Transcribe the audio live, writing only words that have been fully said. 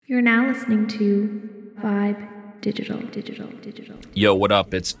You're now listening to Vibe Digital. Yo, what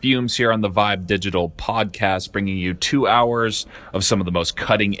up? It's Fyoomz here on the Vibe Digital podcast, bringing you 2 hours of some of the most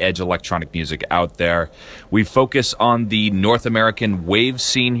cutting-edge electronic music out there. We focus on the North American wave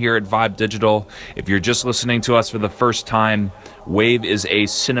scene here at Vibe Digital. If you're just listening to us for the first time, wave is a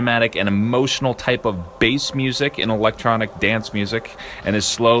cinematic and emotional type of bass music in electronic dance music and has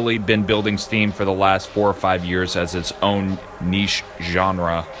slowly been building steam for the last 4 or 5 years as its own niche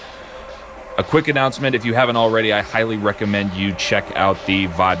genre. A quick announcement, if you haven't already, I highly recommend you check out the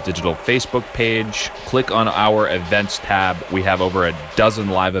Vibe Digital Facebook page. Click on our events tab. We have over a dozen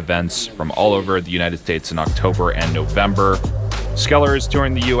live events from all over the United States in October and November. Skeller is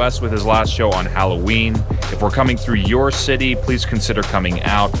touring the US with his last show on Halloween. If we're coming through your city, please consider coming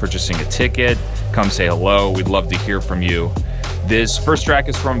out, purchasing a ticket. Come say hello. We'd love to hear from you. This first track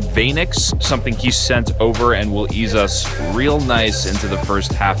is from Vanix, something he sent over and will ease us real nice into the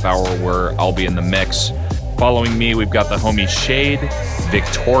first half hour where I'll be in the mix. Following me, we've got the homie Shxde,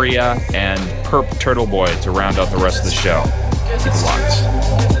 Victoriya, and Purp Turtle Boy to round out the rest of the show. Keep it locked.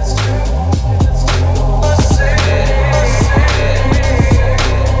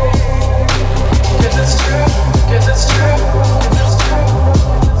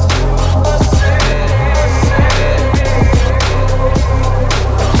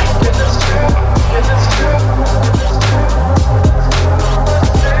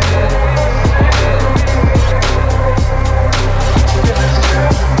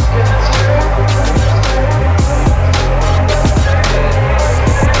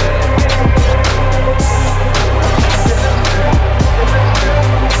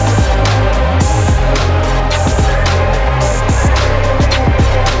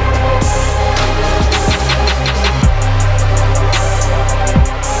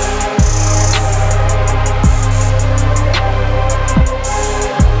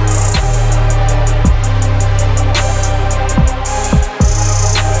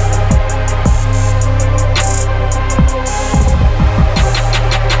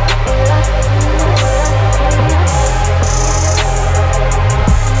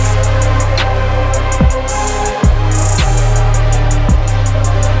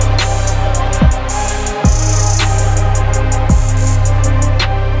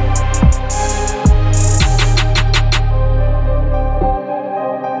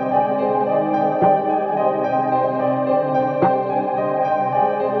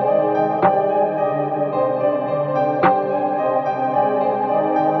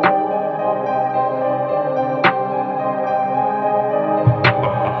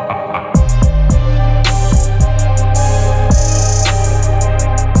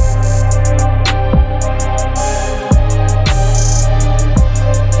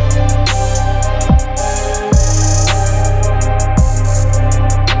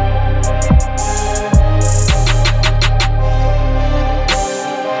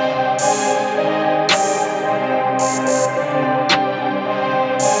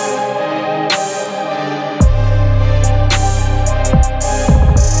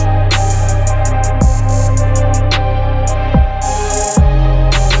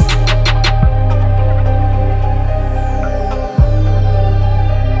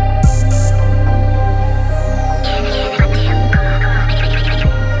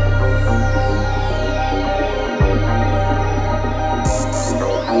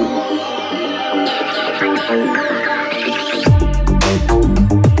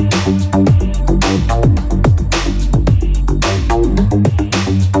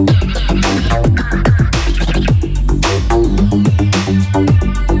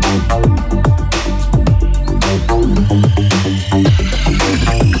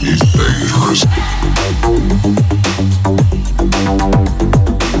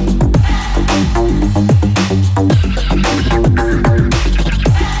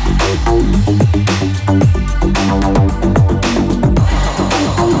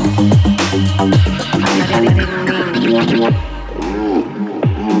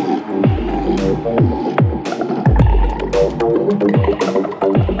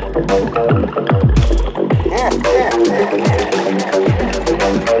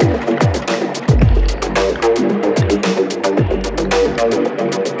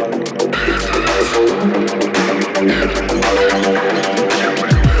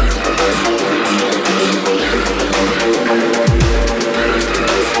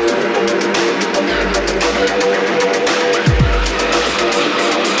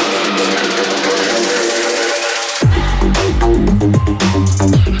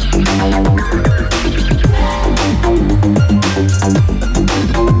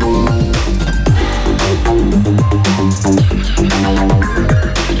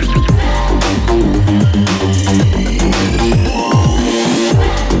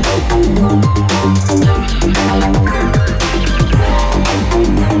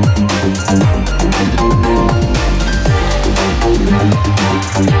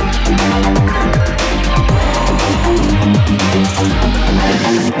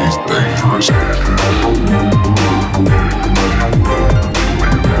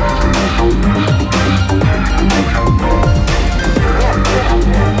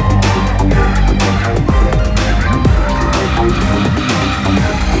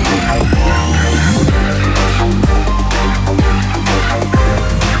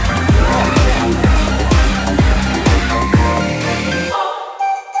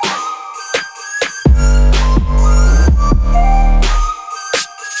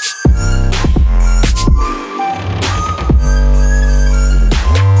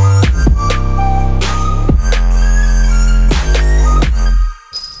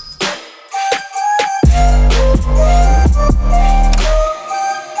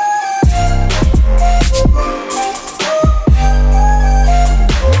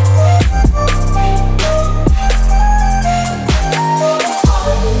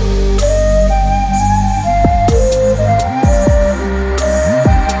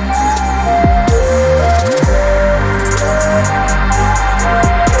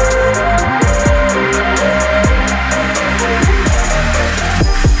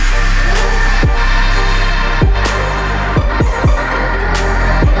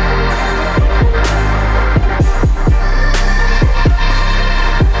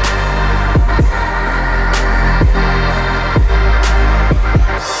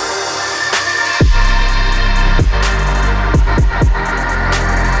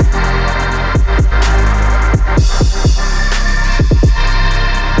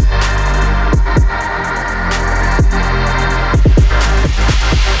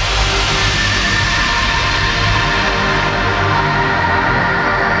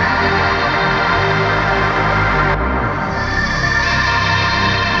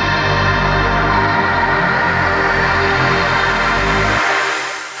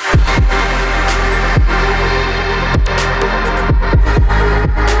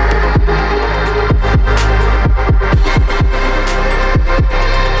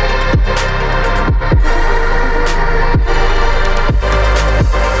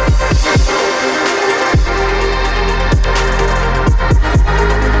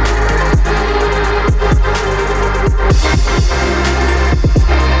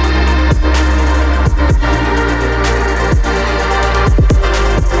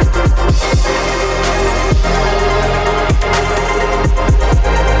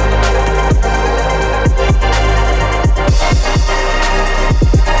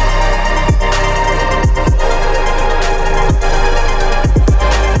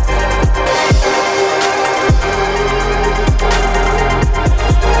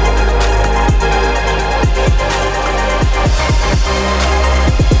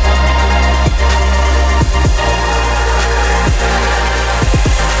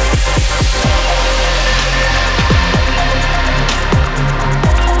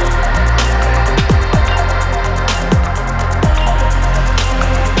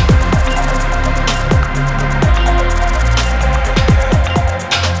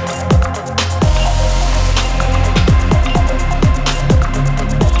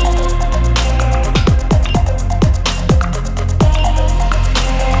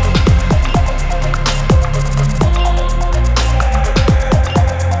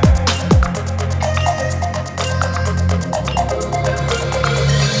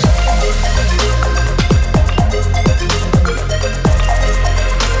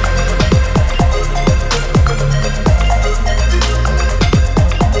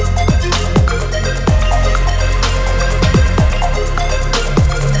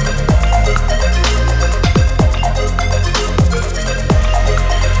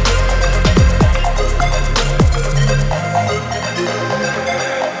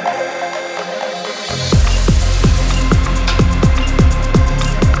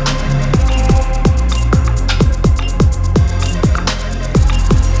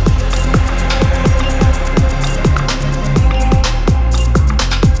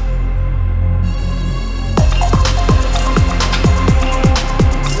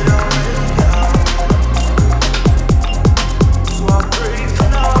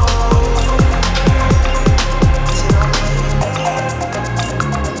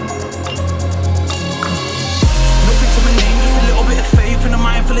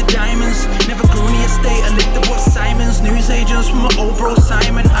 estate, I lived at what Simon's newsagents from my old bro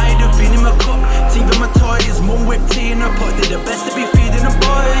Simon. I'd have been in my cup, tea with my toys, mum whipped tea in her pot, did the best to be feeding the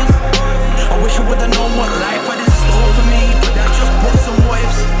boys. I wish I would've known what life had in store for me, but that just brought some what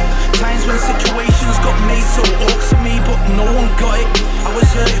ifs. Times when situations got made so awkward to me, but no one got it. I was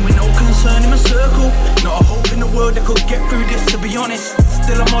hurting with no concern in my circle, not a hope in the world I could get through this, to be honest.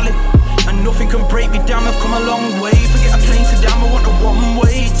 Still I'm on it, and nothing can break me down. I've come a long way, forget a plane to down, I want a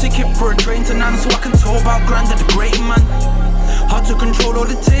one-way ticket for a train to Nan, so I can talk about Grandad the great man. Hard to control all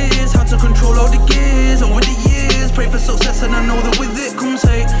the tears, hard to control all the gears. Over the years, pray for success and I know that with it comes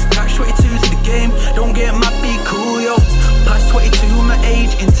hate. Catch 22 to the game, don't get mad, be cool, yo. Past 22, my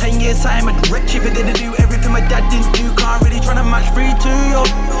age, in 10 years time I'd wretch if I didn't do everything my dad didn't do. Can't really try to match 3-2, yo.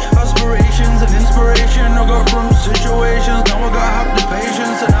 Aspirations and inspiration I got from situations, now I gotta have the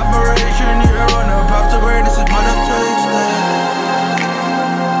patience and admiration. Yeah, on a path to greatness is my taste.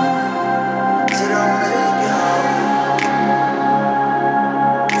 Did I make it out?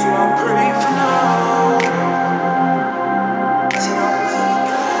 Do I pray for now? Did I make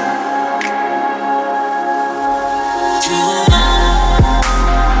it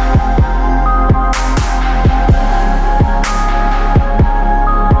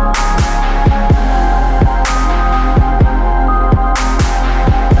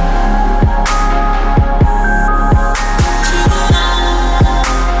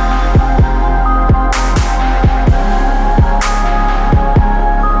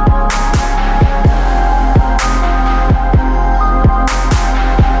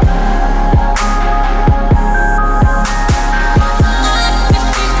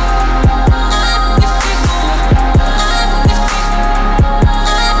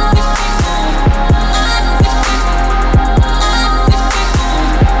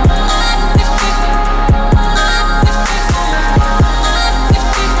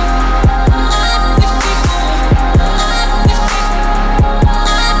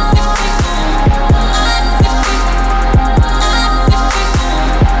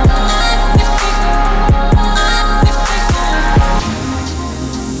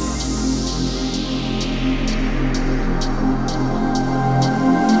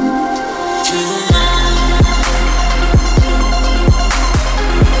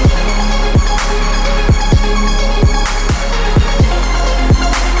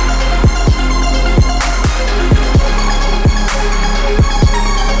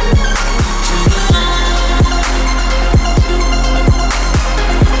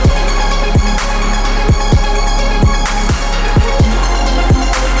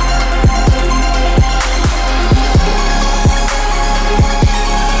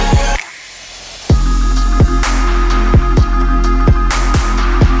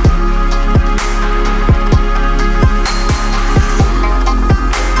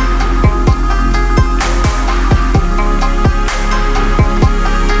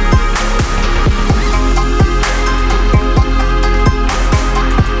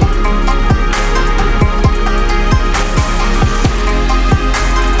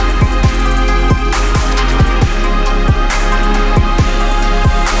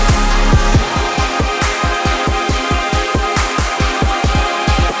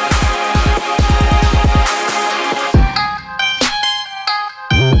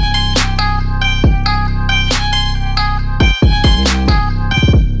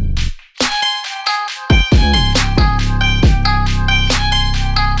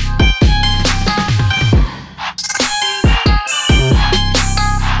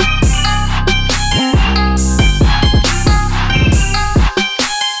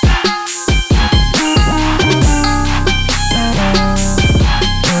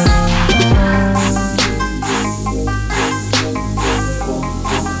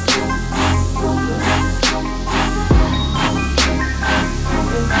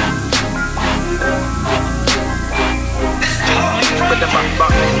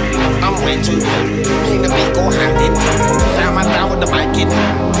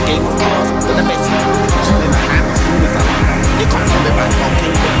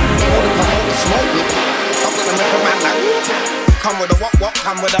Come with a what,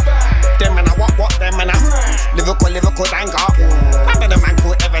 come with a them and a what, them and a lyrical anger. I bet a man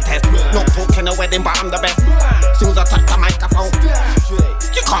could ever test. Not talking a wedding, but I'm the best. Soon as I touch the microphone,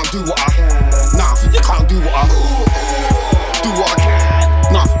 you can't do what I. Nah, you can't do what I. Do what I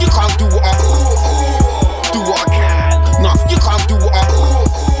can. Nah, you can't do what I. Do what I can. Nah, you can't do what I.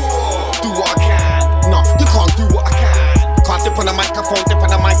 Do what I can. Nah, you can't do what I can. Can't dip on the microphone, dip on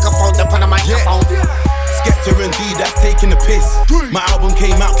the microphone, dip on the microphone. Skepta and D, that's taking the piss. My album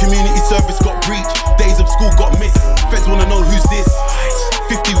came out, community service got breached. Days of school got missed. Feds wanna know who's this.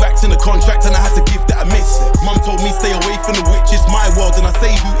 50 racks in a contract and I had to give that a miss. Mum told me stay away from the witch, it's my world and I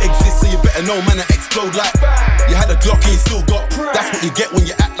say who exists. So you better know, man, I explode like you had a Glock and you still got. That's what you get when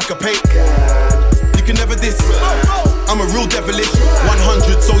you act like a pig. You can never diss. I'm a real devilish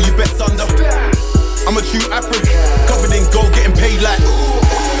 100, so you best under. I'm a true African, covered in gold, getting paid like.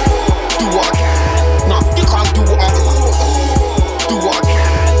 Do what I can. Nah, you can't do what I do. What I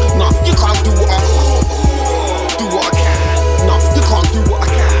can. Nah, you can't do what I do. What I can. Nah, you can't do what I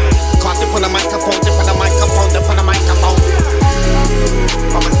can. Can't dip on the microphone, dip on the microphone, dip on the microphone.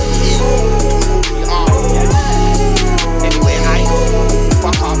 I'm a CEO. Anyway, I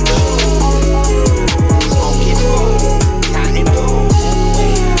fuck off. Smoking, counting,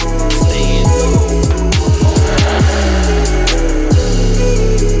 staying.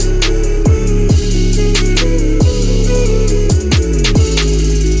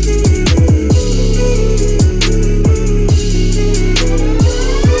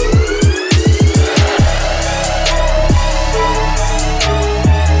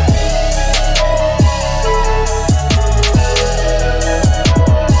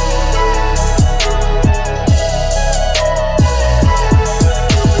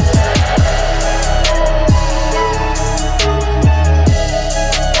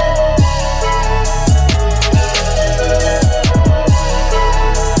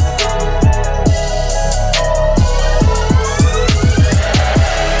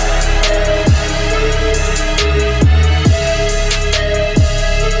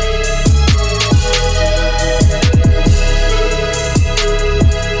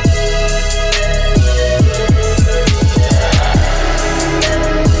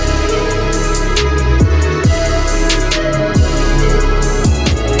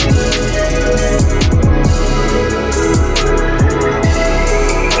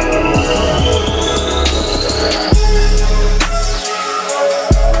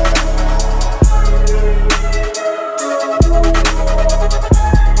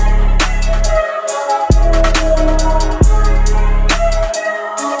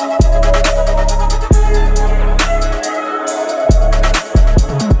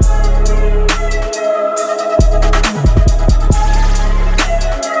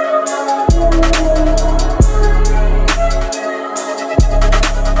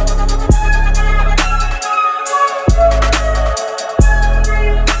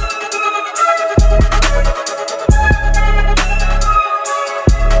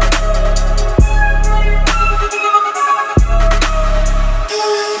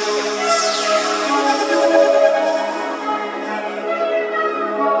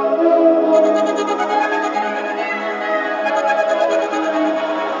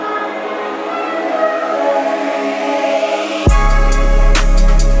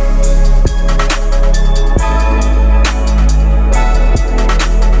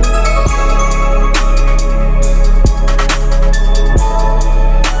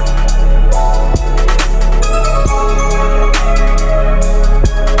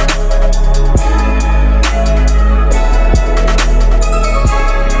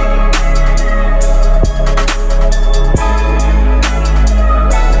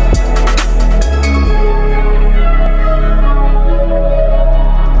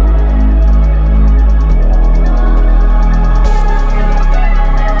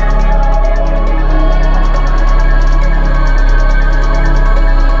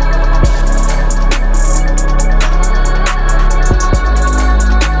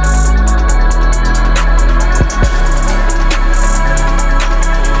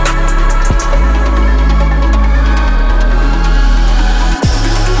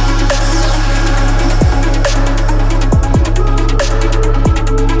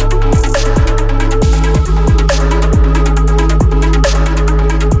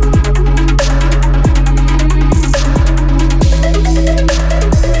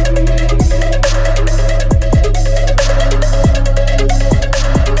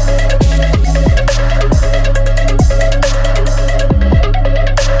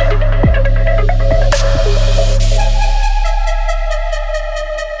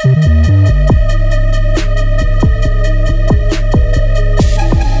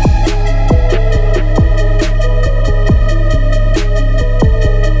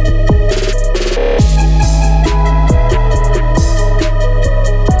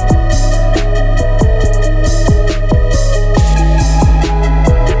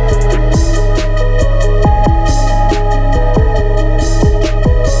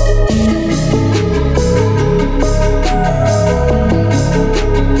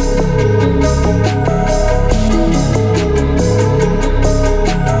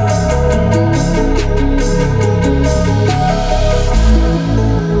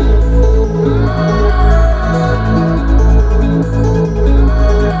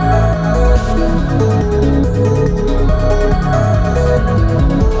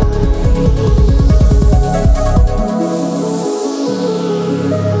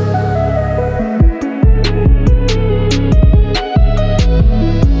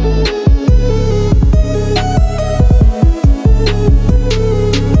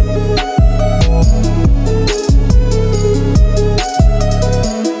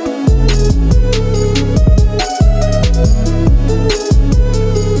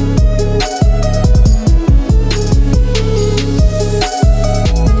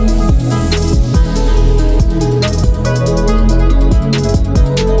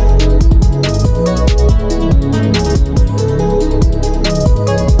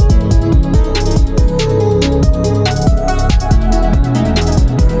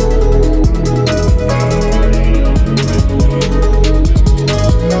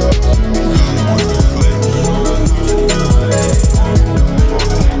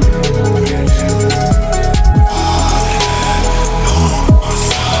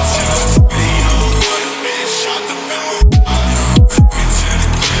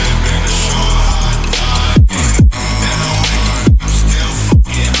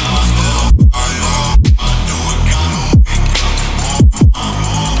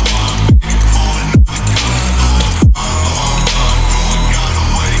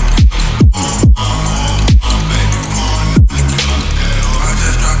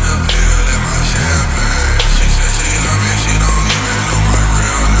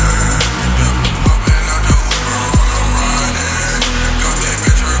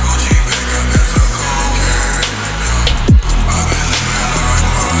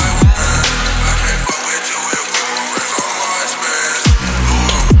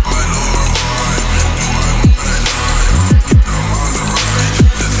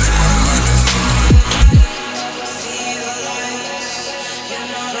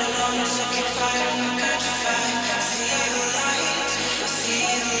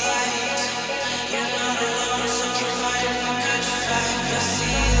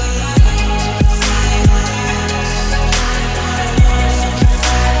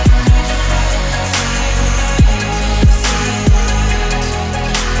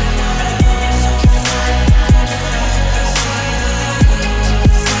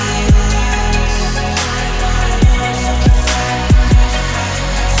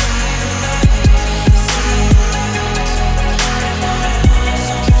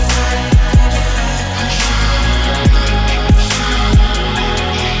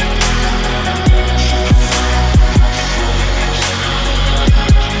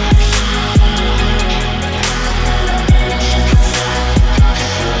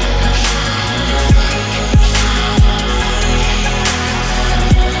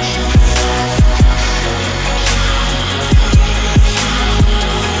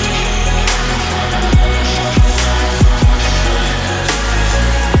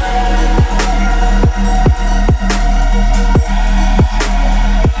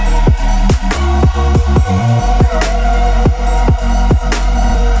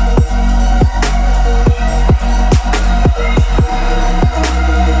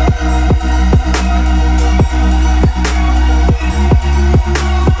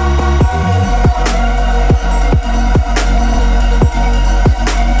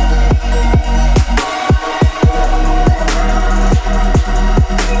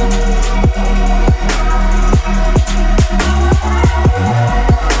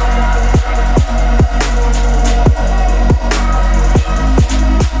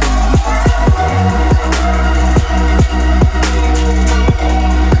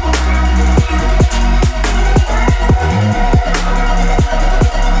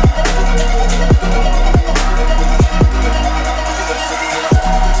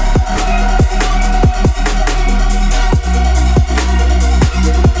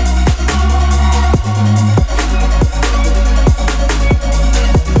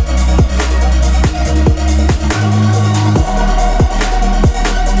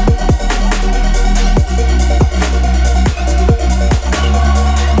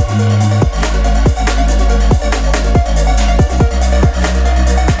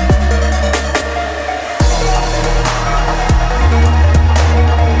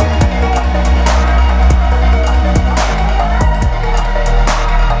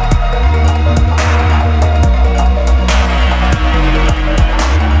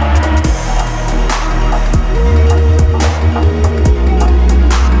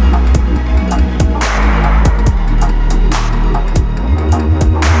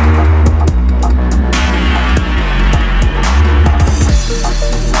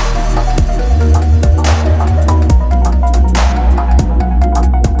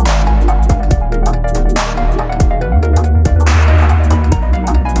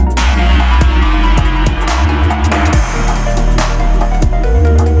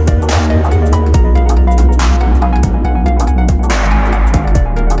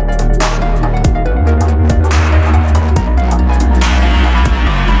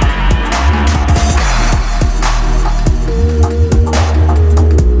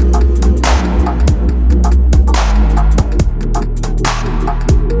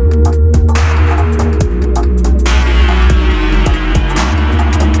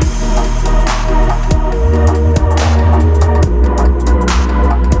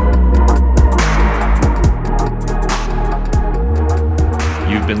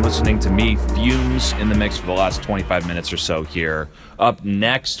 to me, Fyoomz, in the mix for the last 25 minutes or so here. Up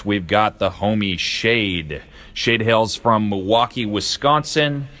next, we've got the homie Shxde. Shxde hails from Milwaukee,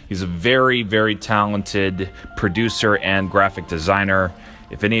 Wisconsin. He's a very, very talented producer and graphic designer.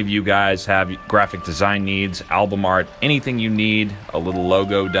 If any of you guys have graphic design needs, album art, anything you need, a little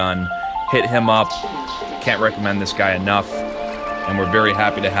logo done, hit him up. Can't recommend this guy enough. And we're very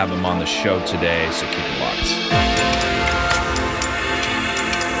happy to have him on the show today, so keep it locked.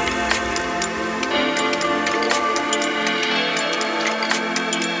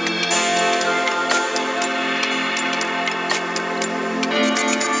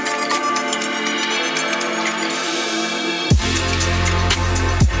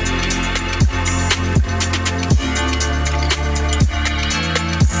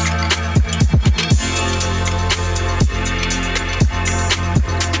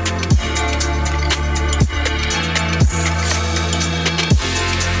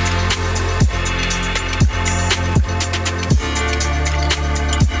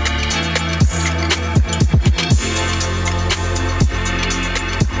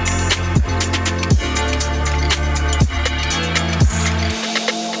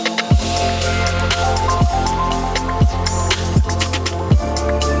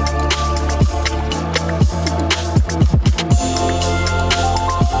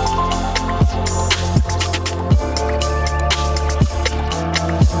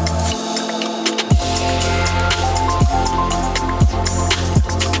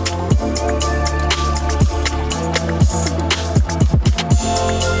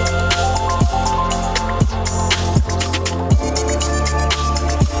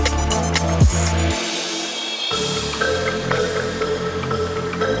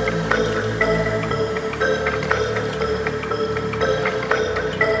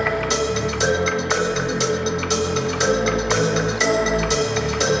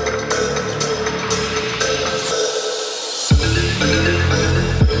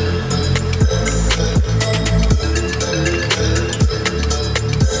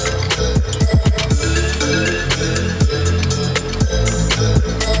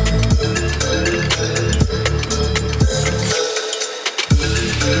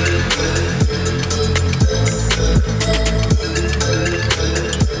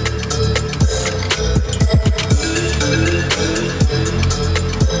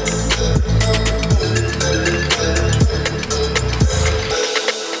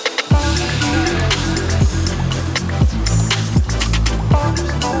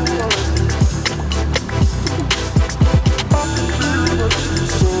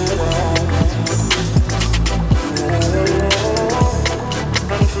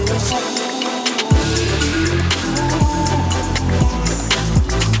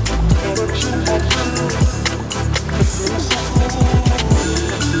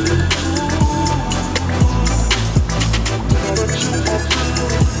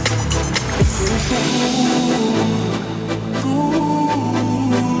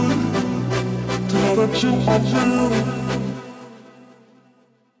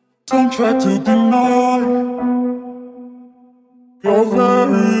 Don't try to deny your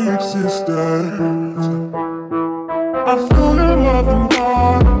very existence. I feel your love and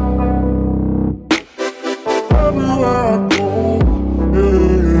light everywhere I go.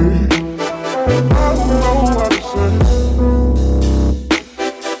 Yeah. I don't know what to say.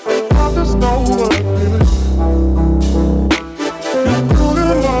 I just know what I feel. You feel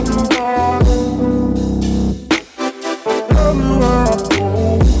your love and light everywhere I go.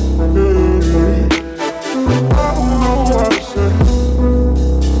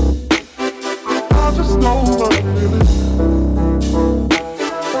 I just know what I feel.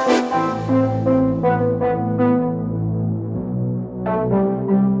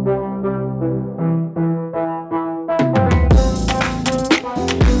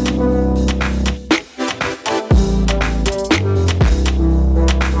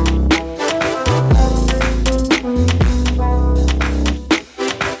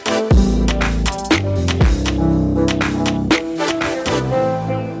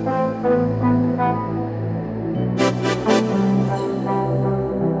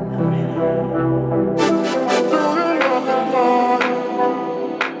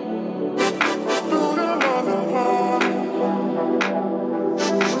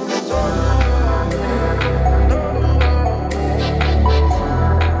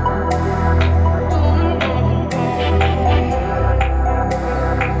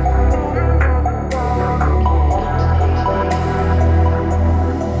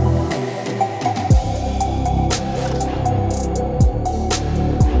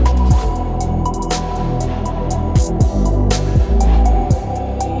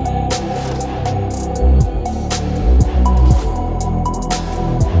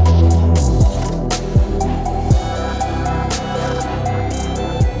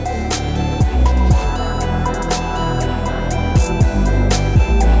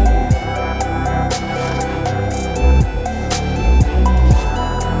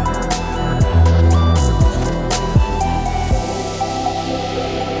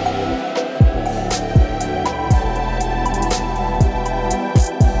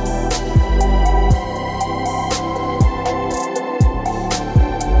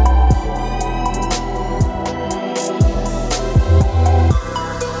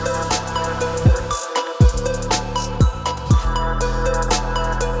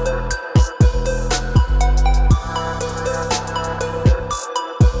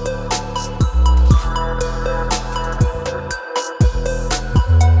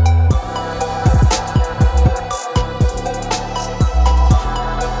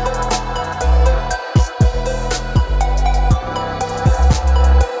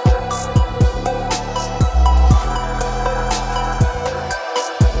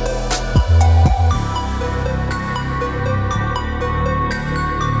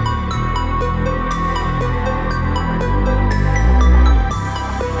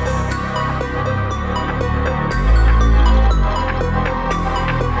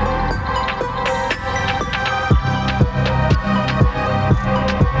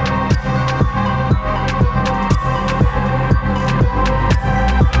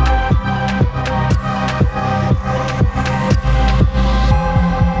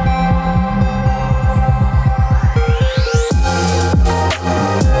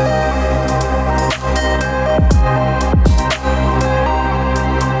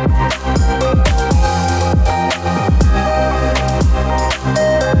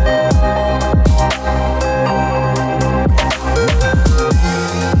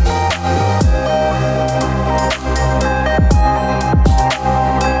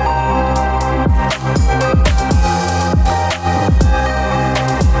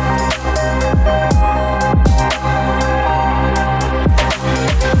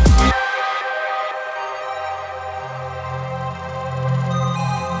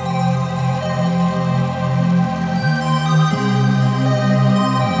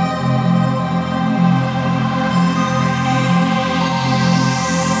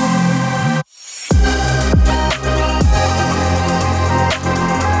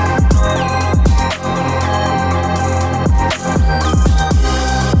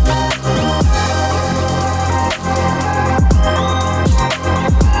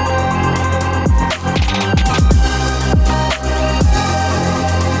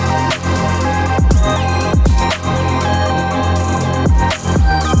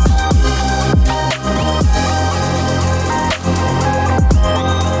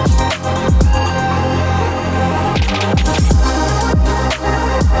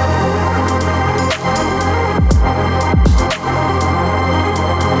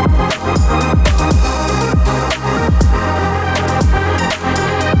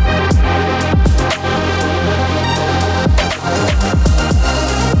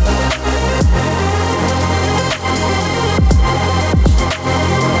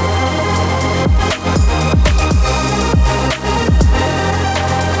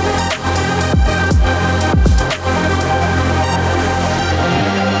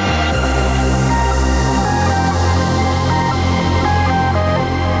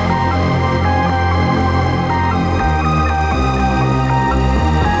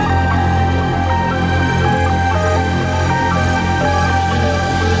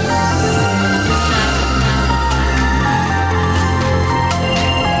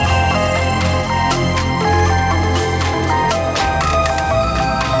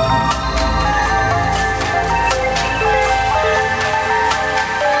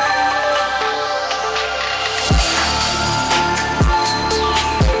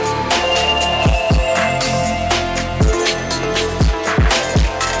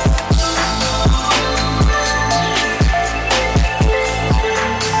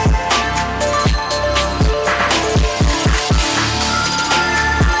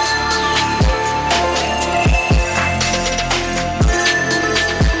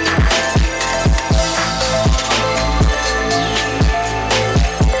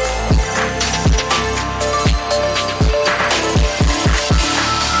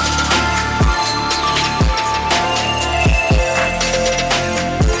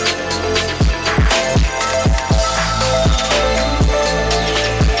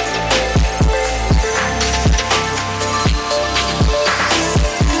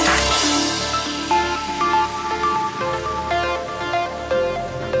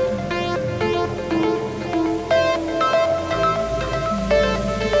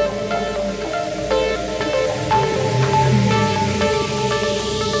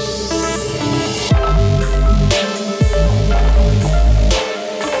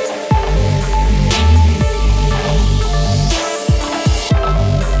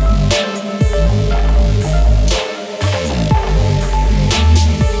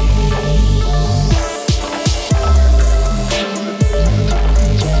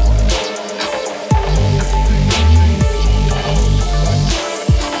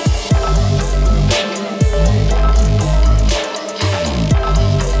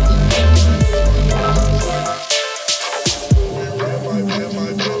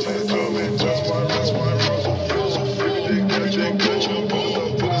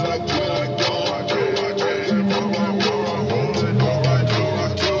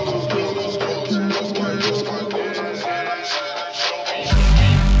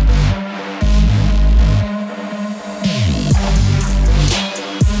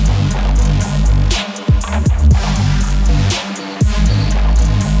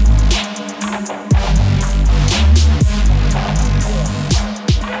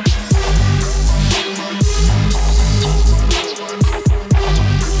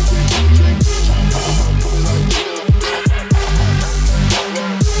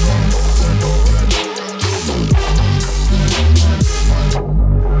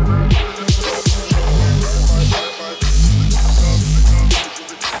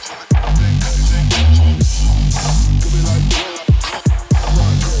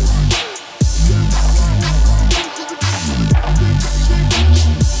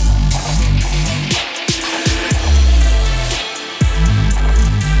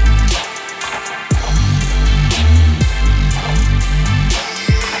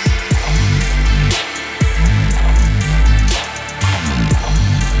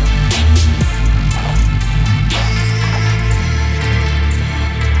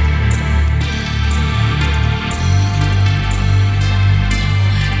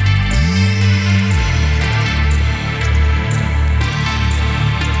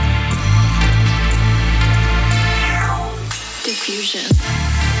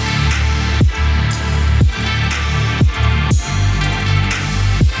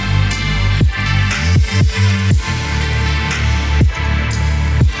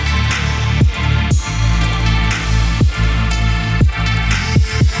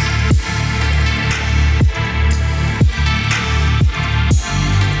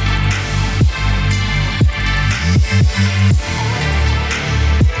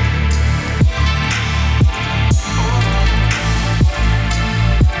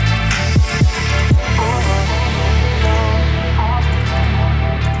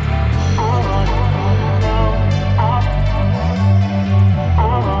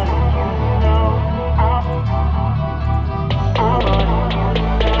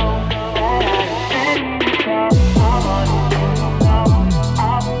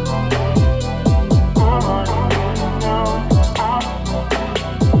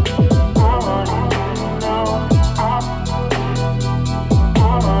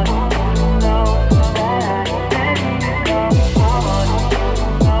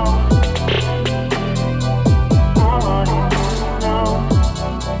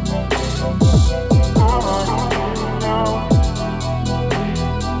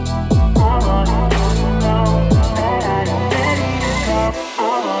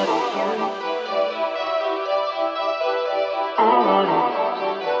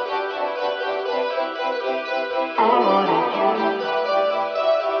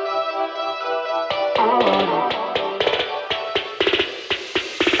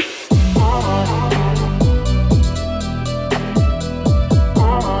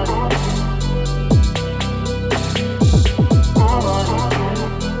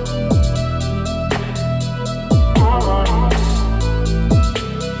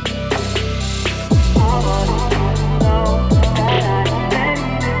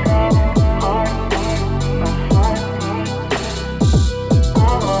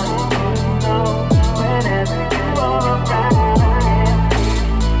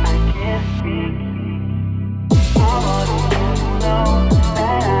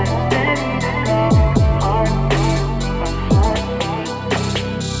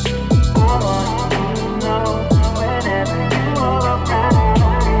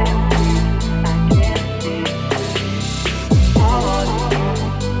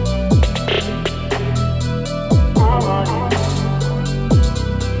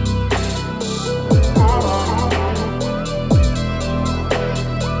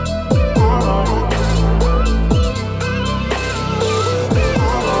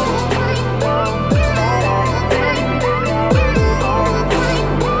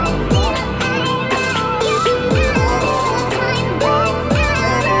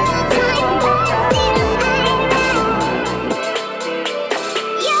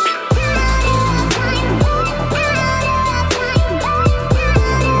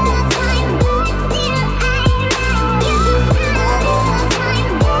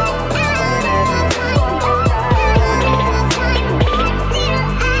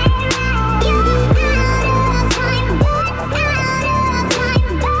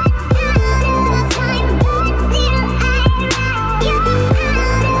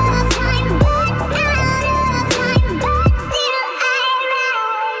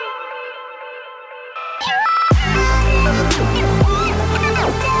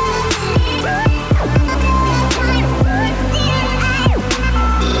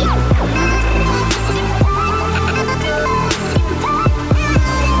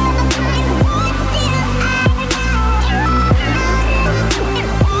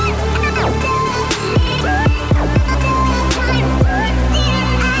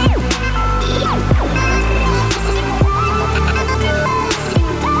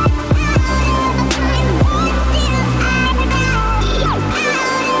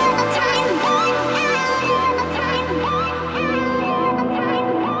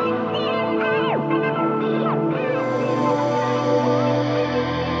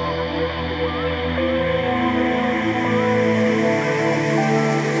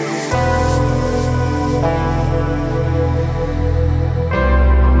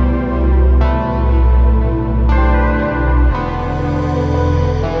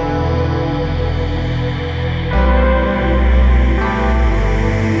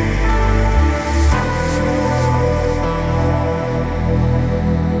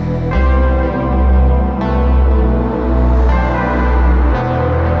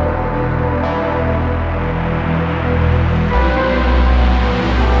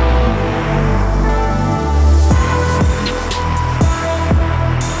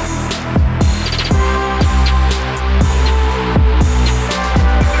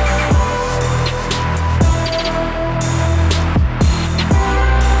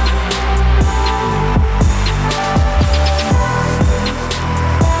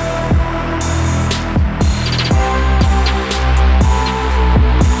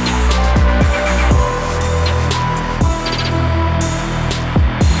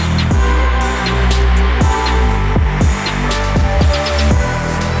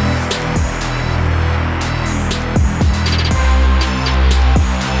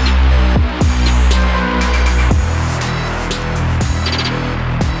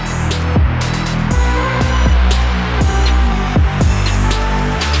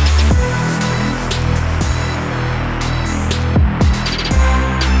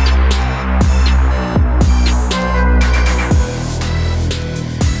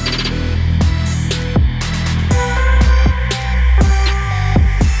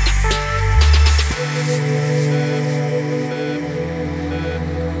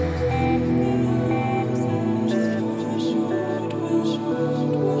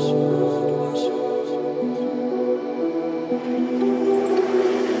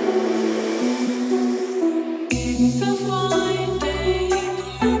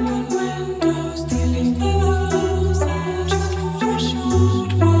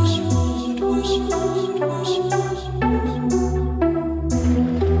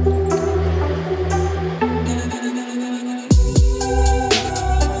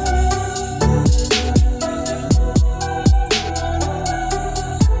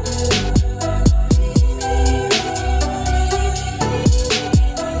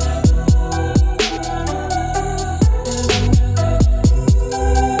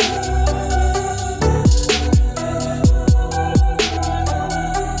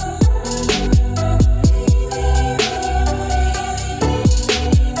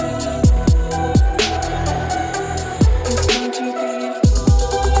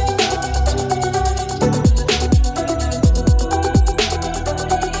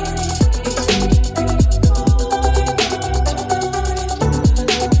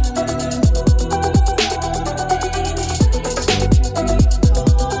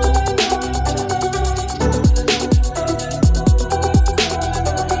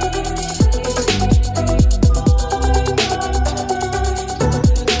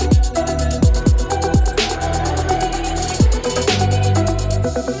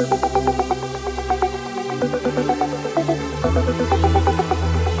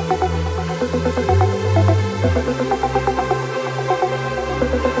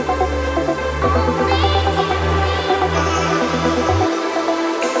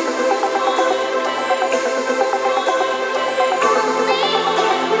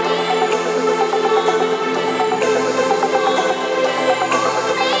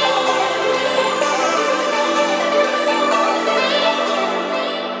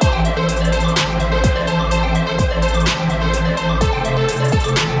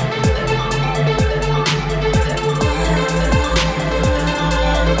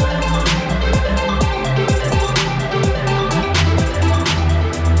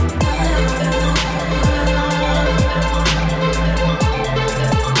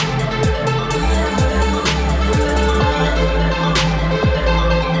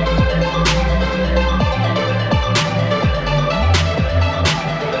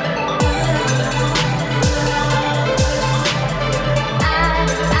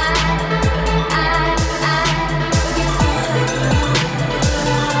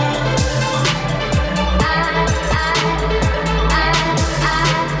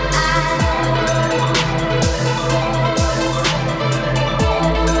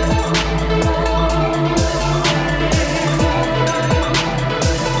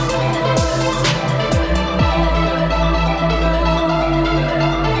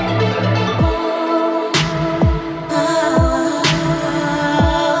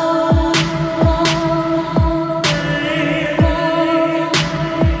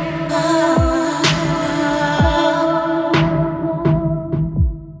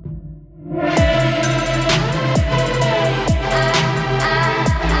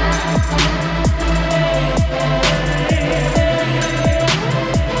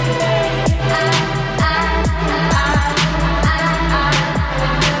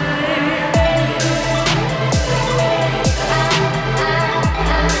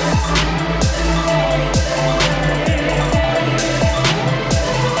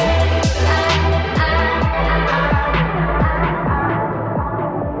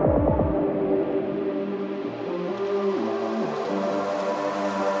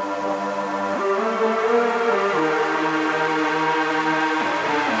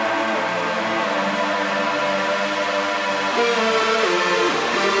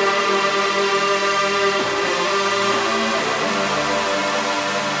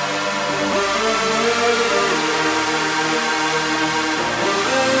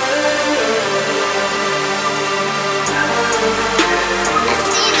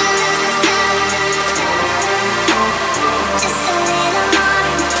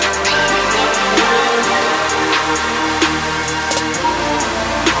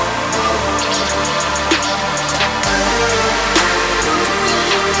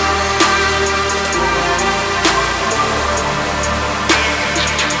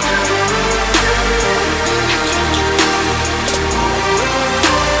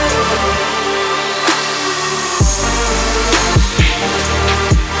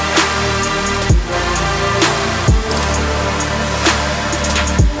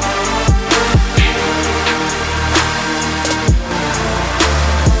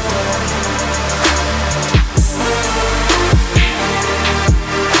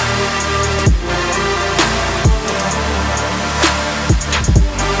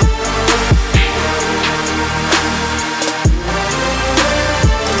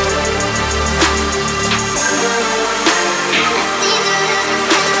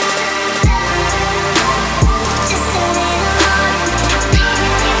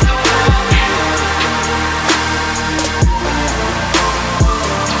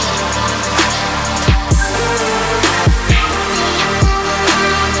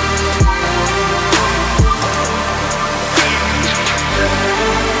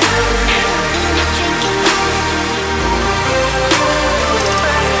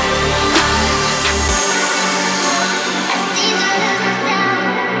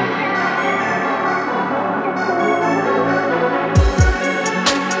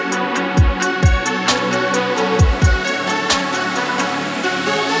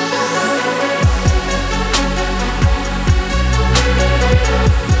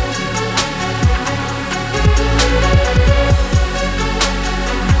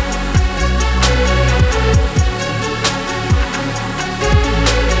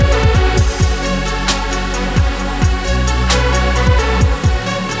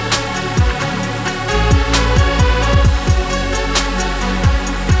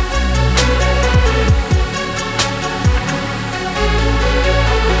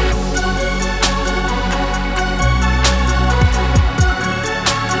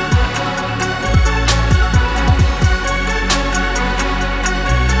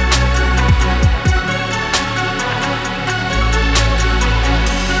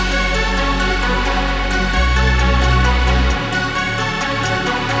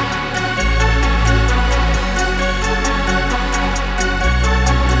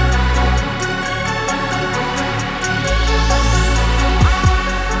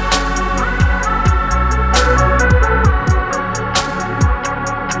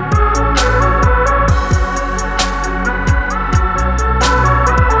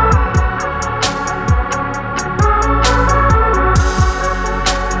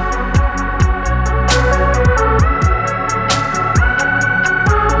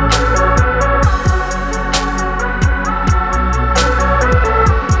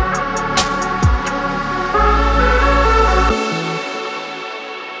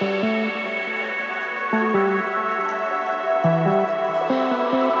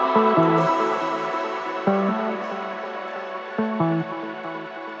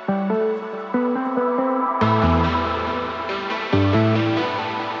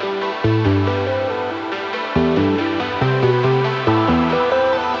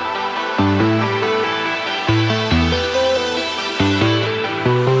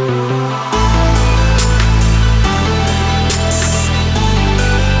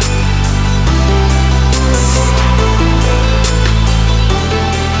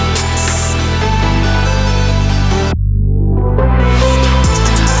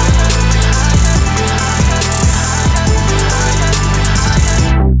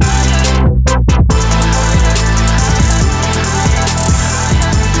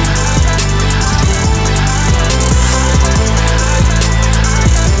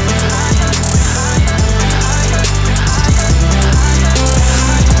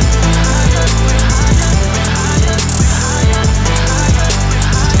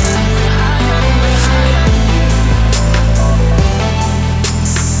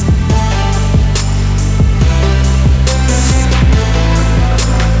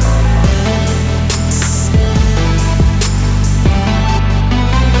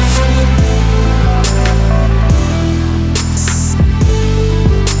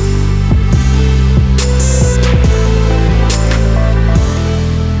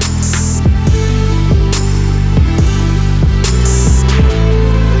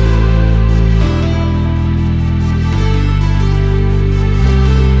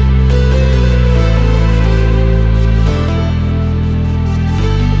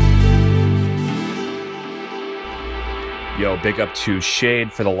 big up to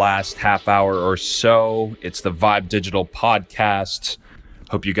Shxde for the last half hour or so. It's the Vibe Digital podcast.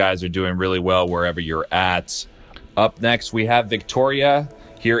 Hope you guys are doing really well wherever you're at. Up next, we have Victoriya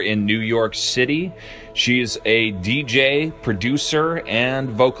here in New York City. She's a DJ, producer, and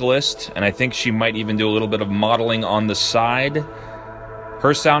vocalist, and I think she might even do a little bit of modeling on the side.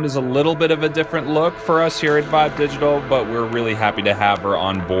 Her sound is a little bit of a different look for us here at Vibe Digital, but we're really happy to have her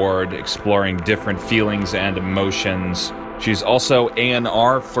on board, exploring different feelings and emotions. She's also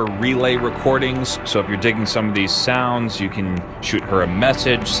A&R for Relay Recordings, so if you're digging some of these sounds, you can shoot her a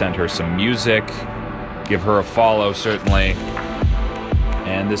message, send her some music, give her a follow, certainly.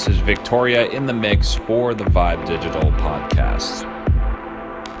 And this is Victoriya in the mix for the Vibe Digital podcast.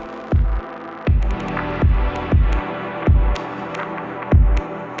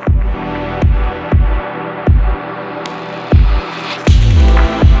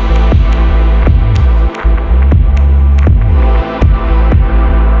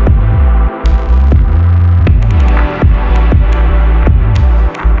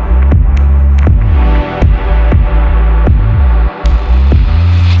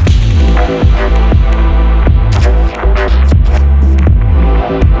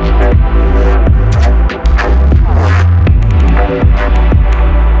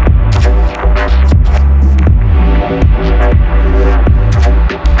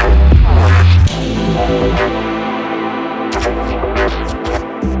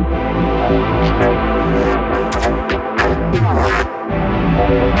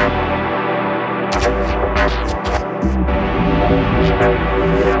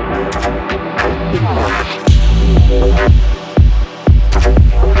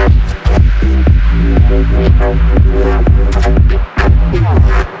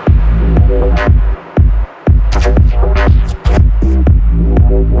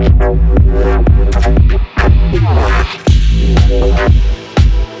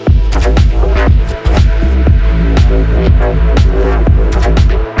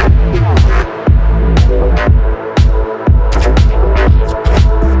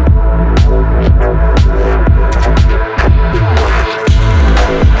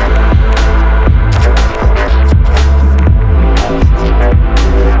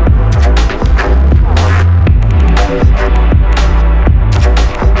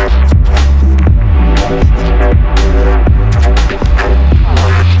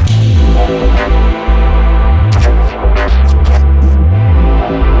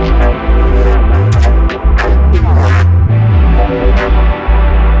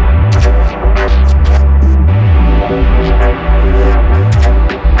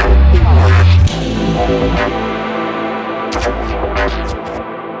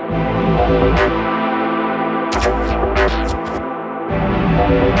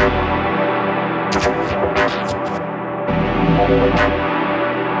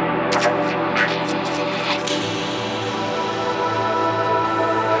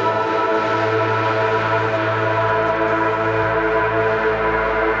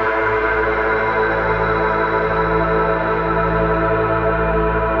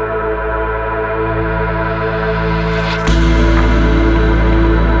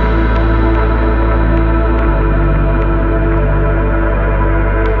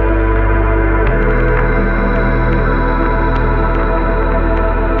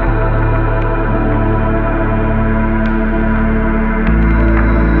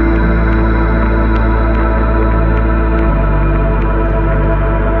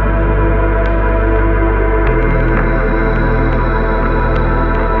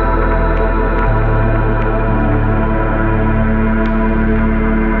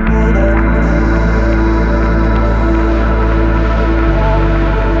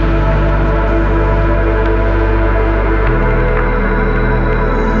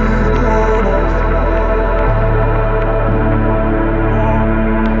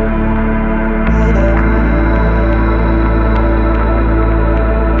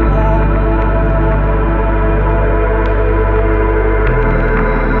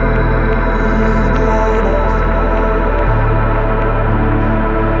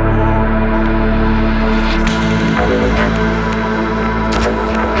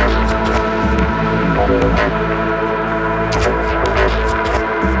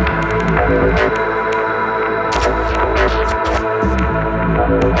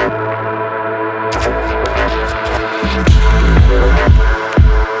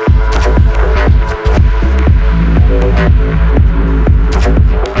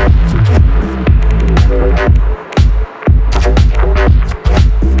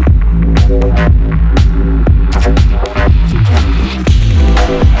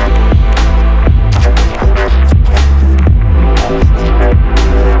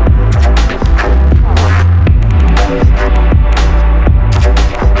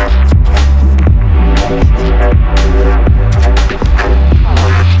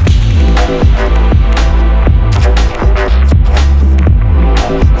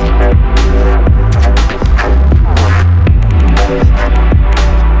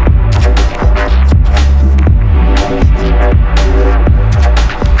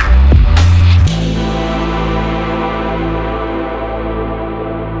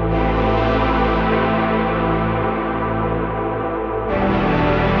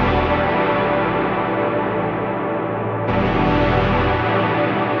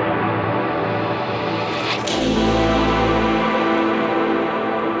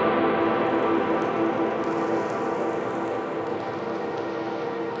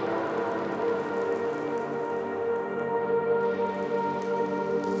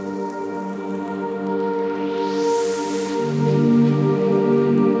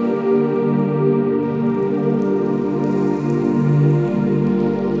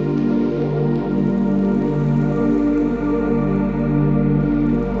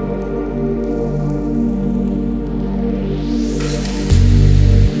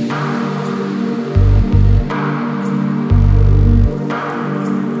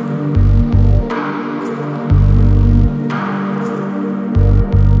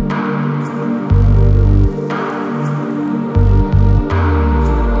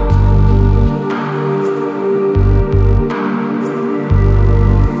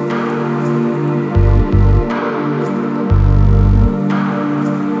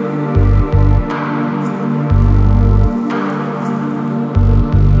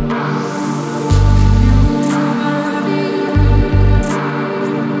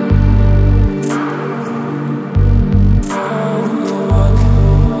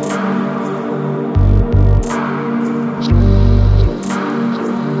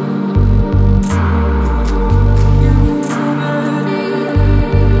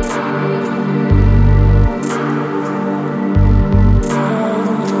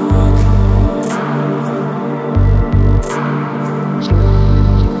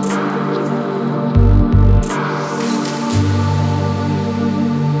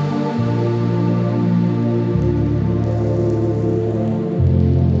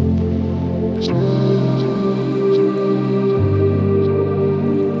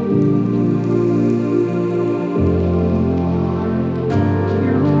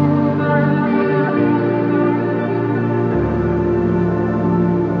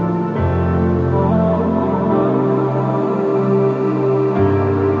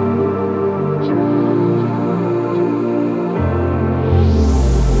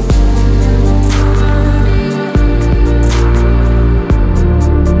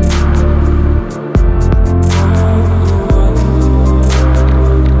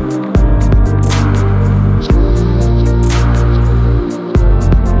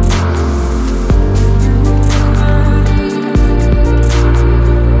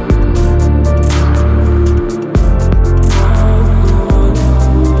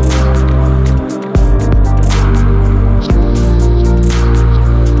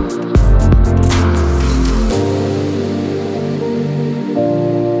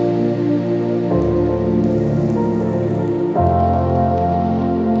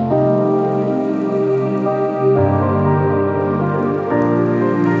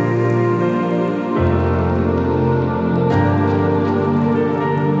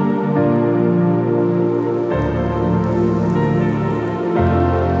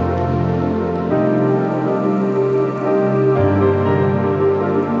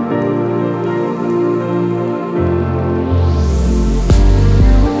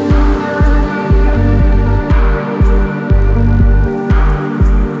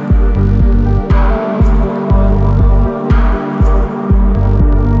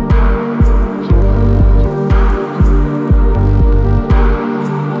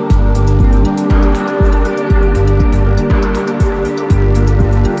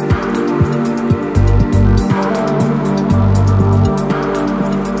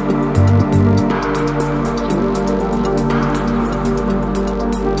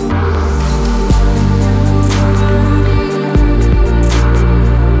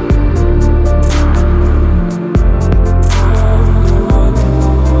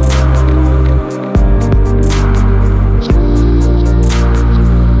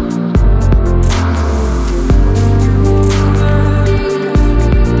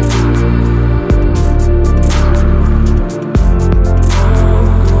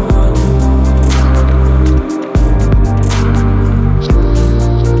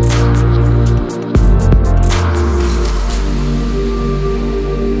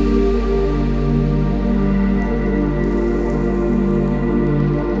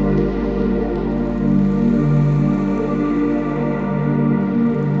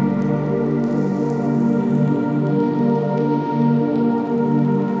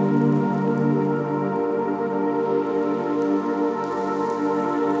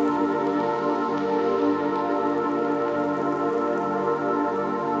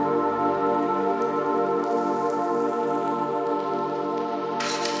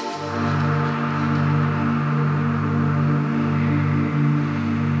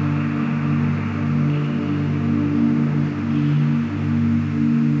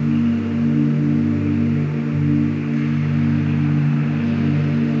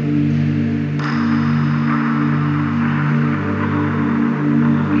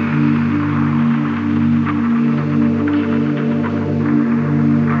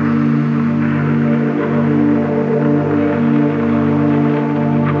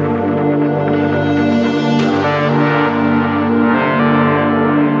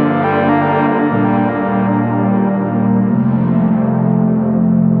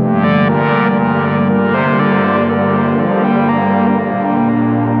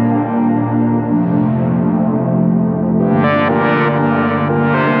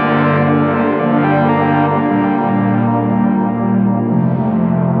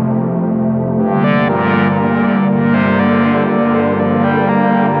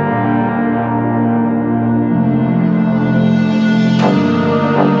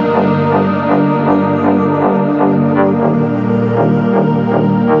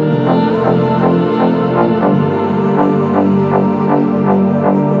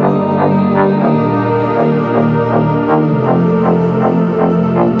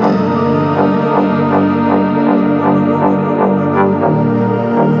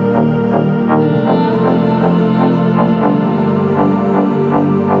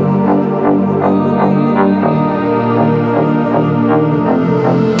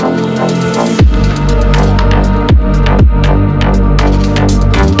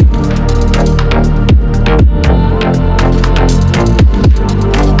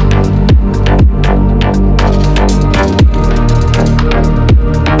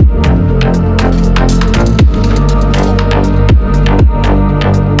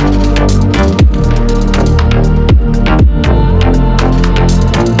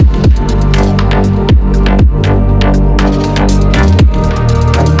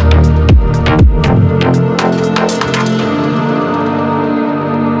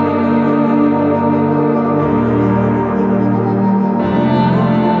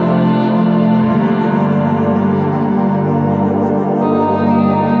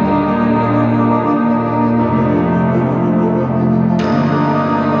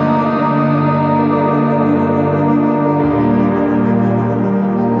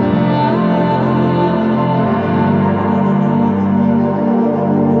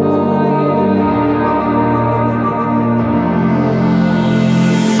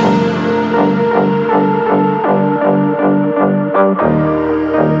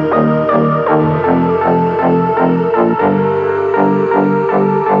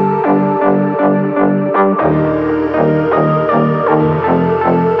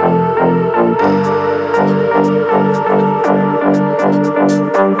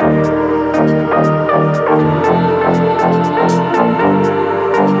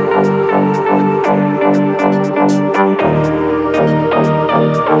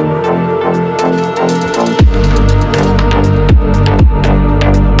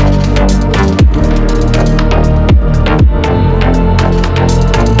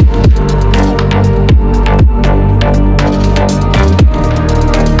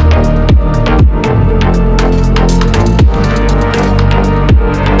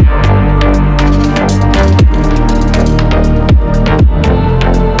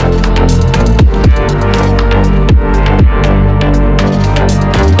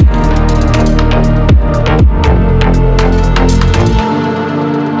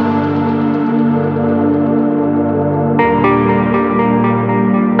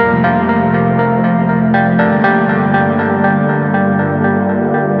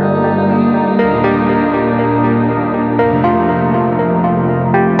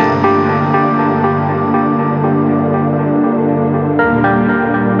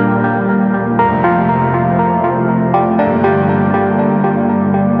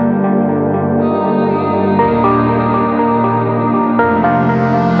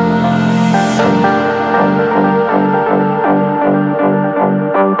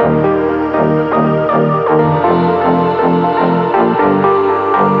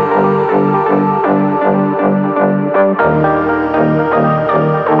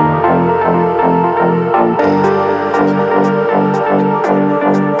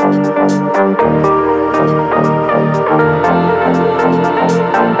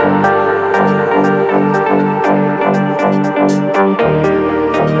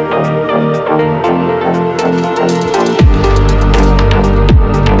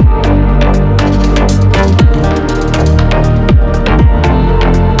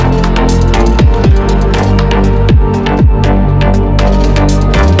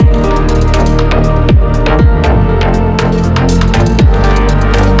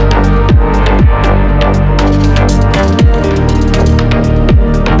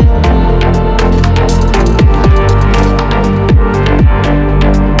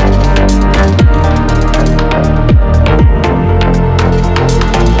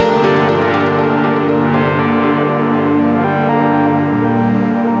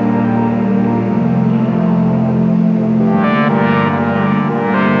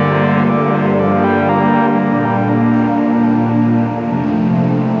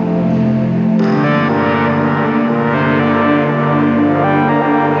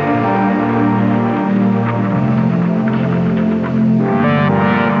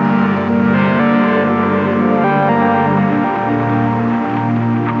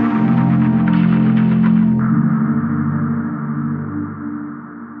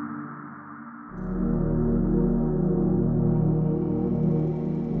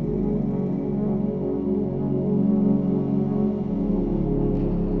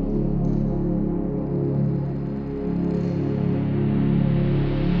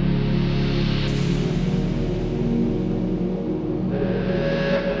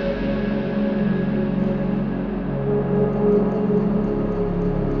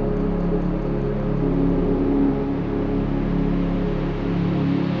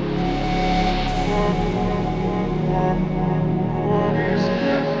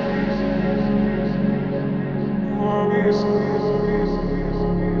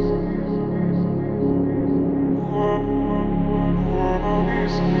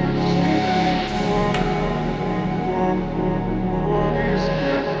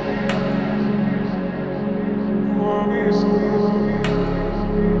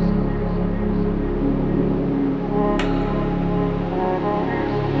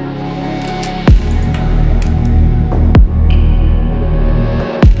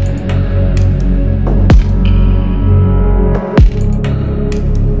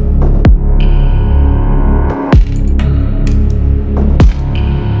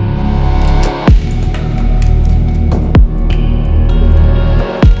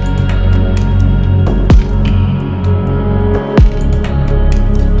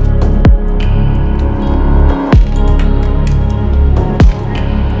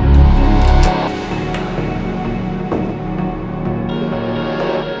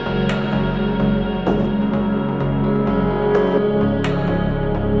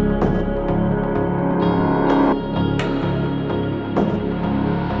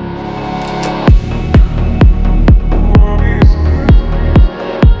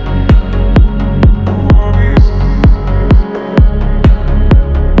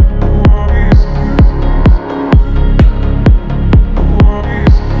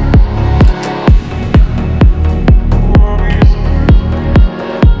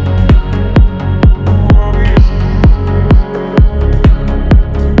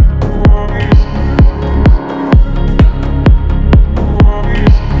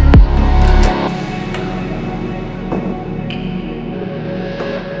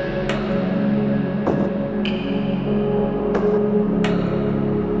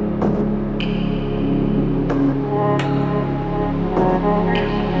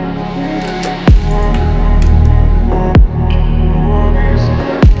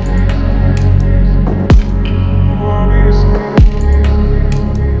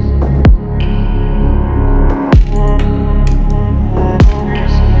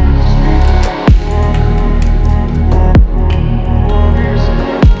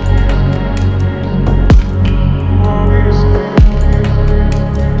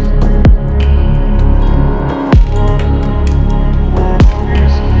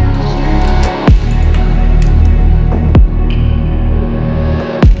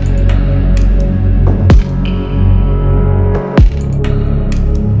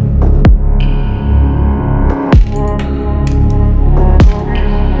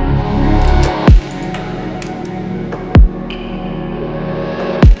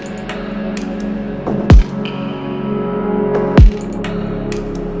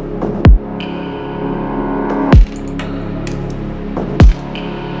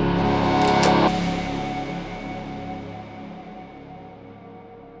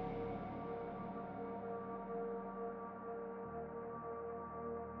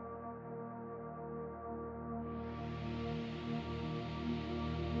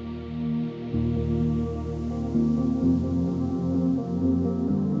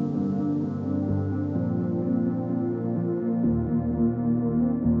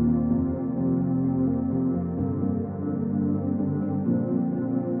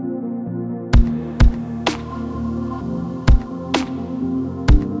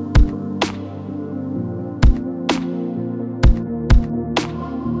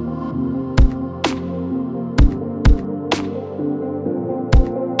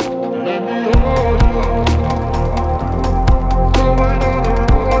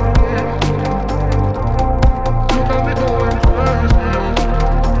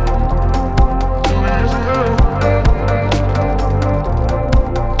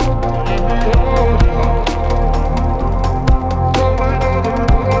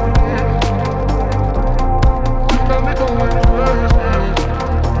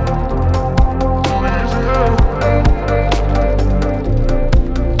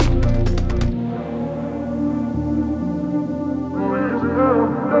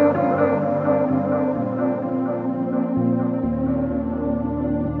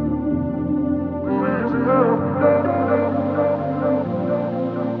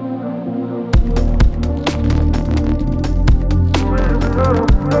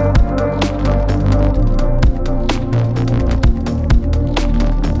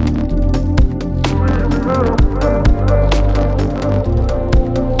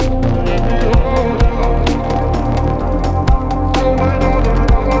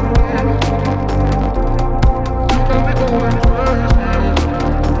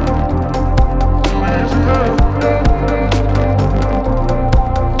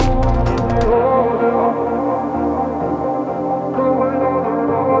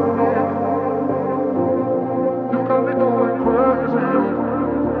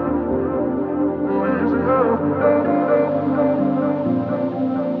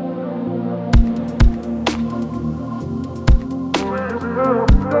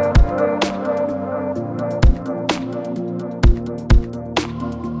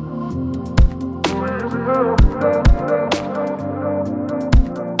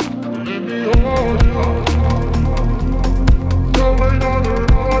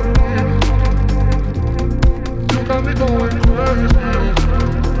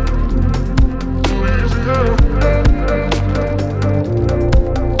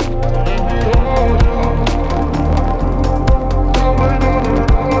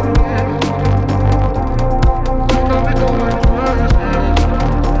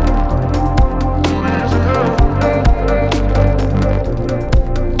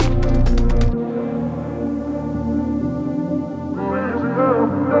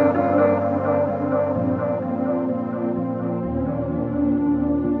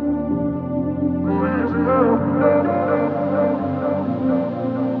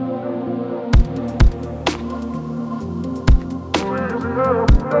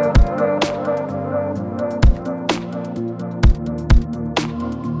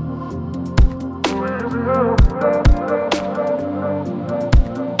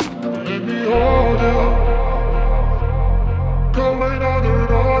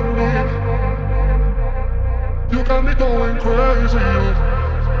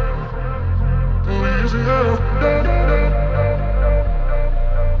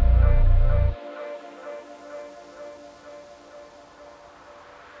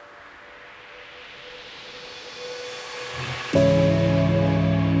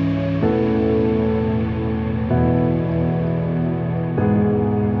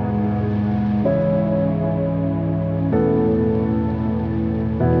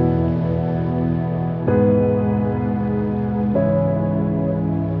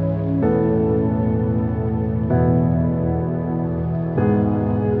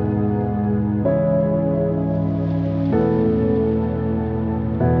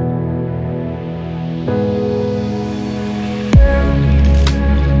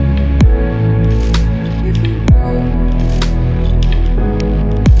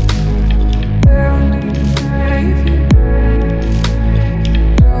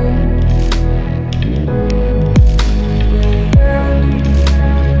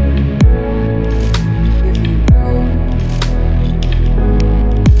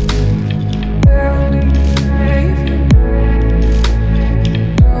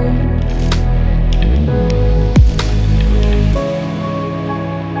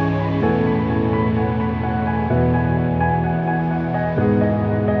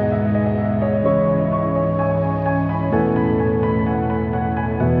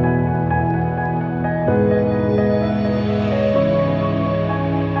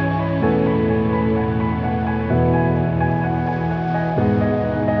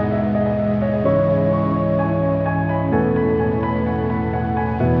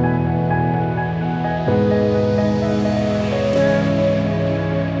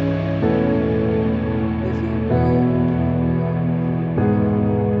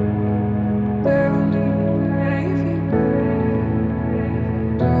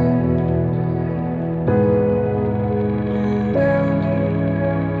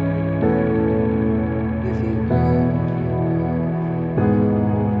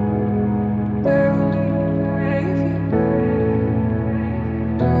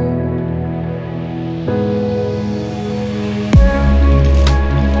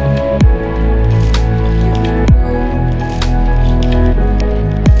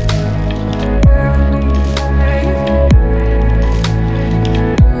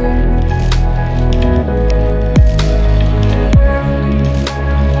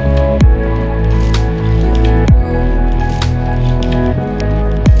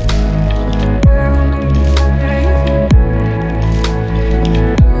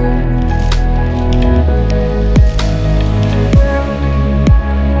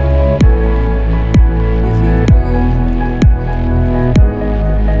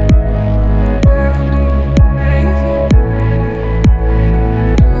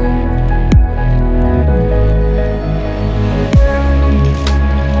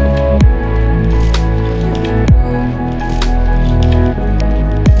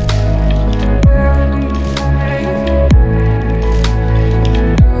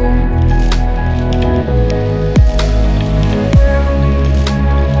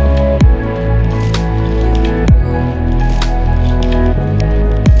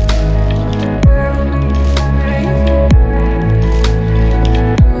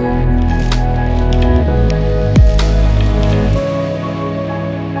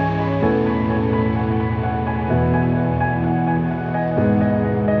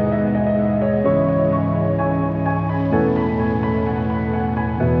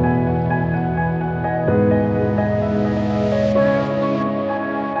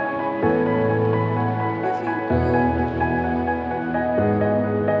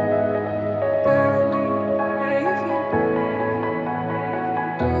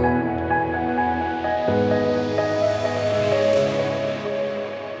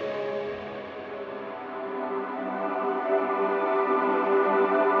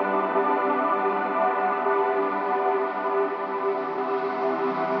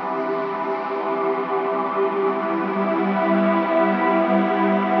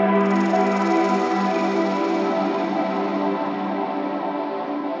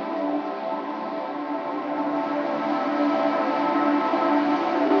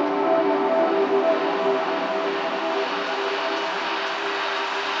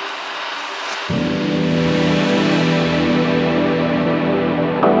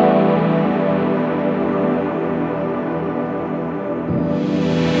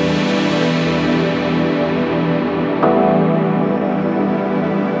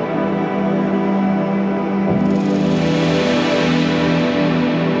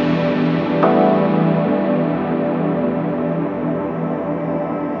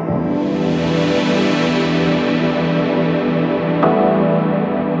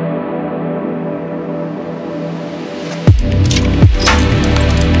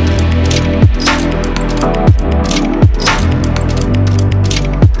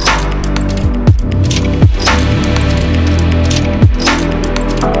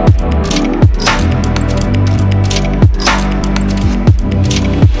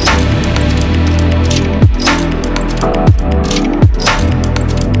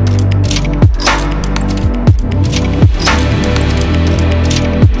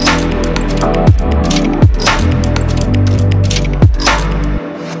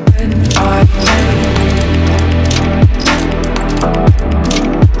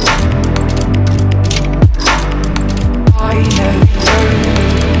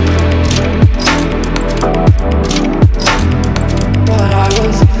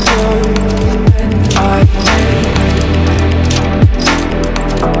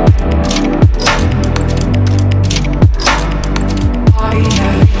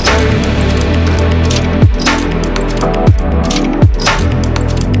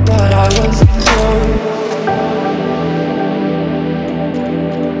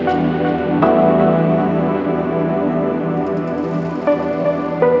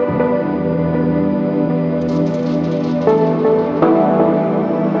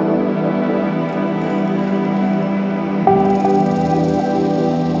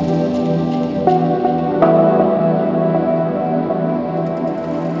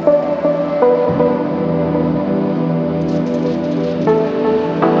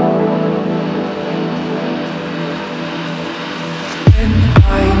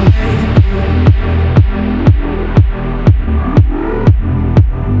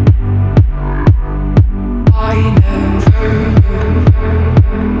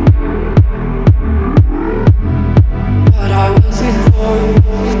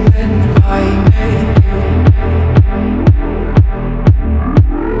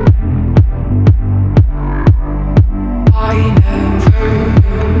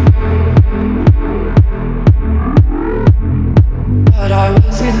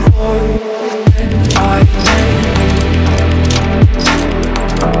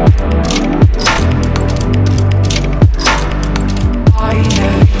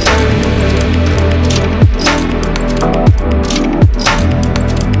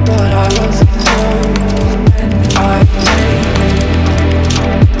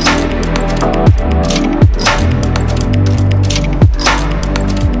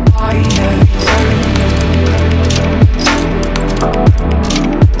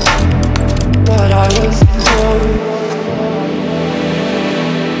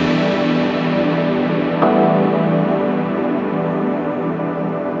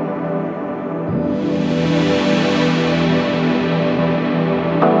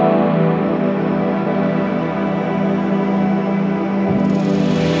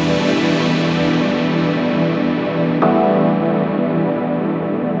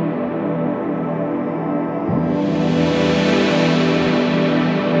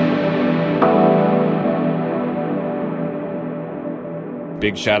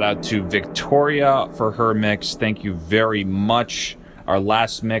 Big shout out to Victoriya for her mix. Thank you very much. Our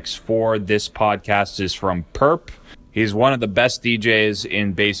last mix for this podcast is from Purp. He's one of the best DJs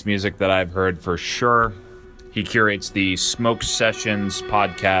in bass music that I've heard for sure. He curates the Smoke Sessions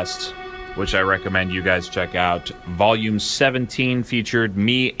podcast, which I recommend you guys check out. Volume 17 featured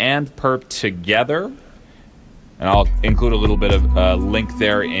me and Purp together. And I'll include a little bit of a link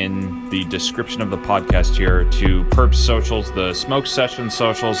there in the description of the podcast here to Purp's socials, the Smoke Session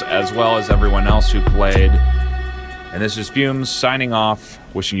socials, as well as everyone else who played. And this is Fyoomz signing off,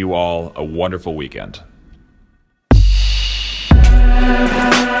 wishing you all a wonderful weekend.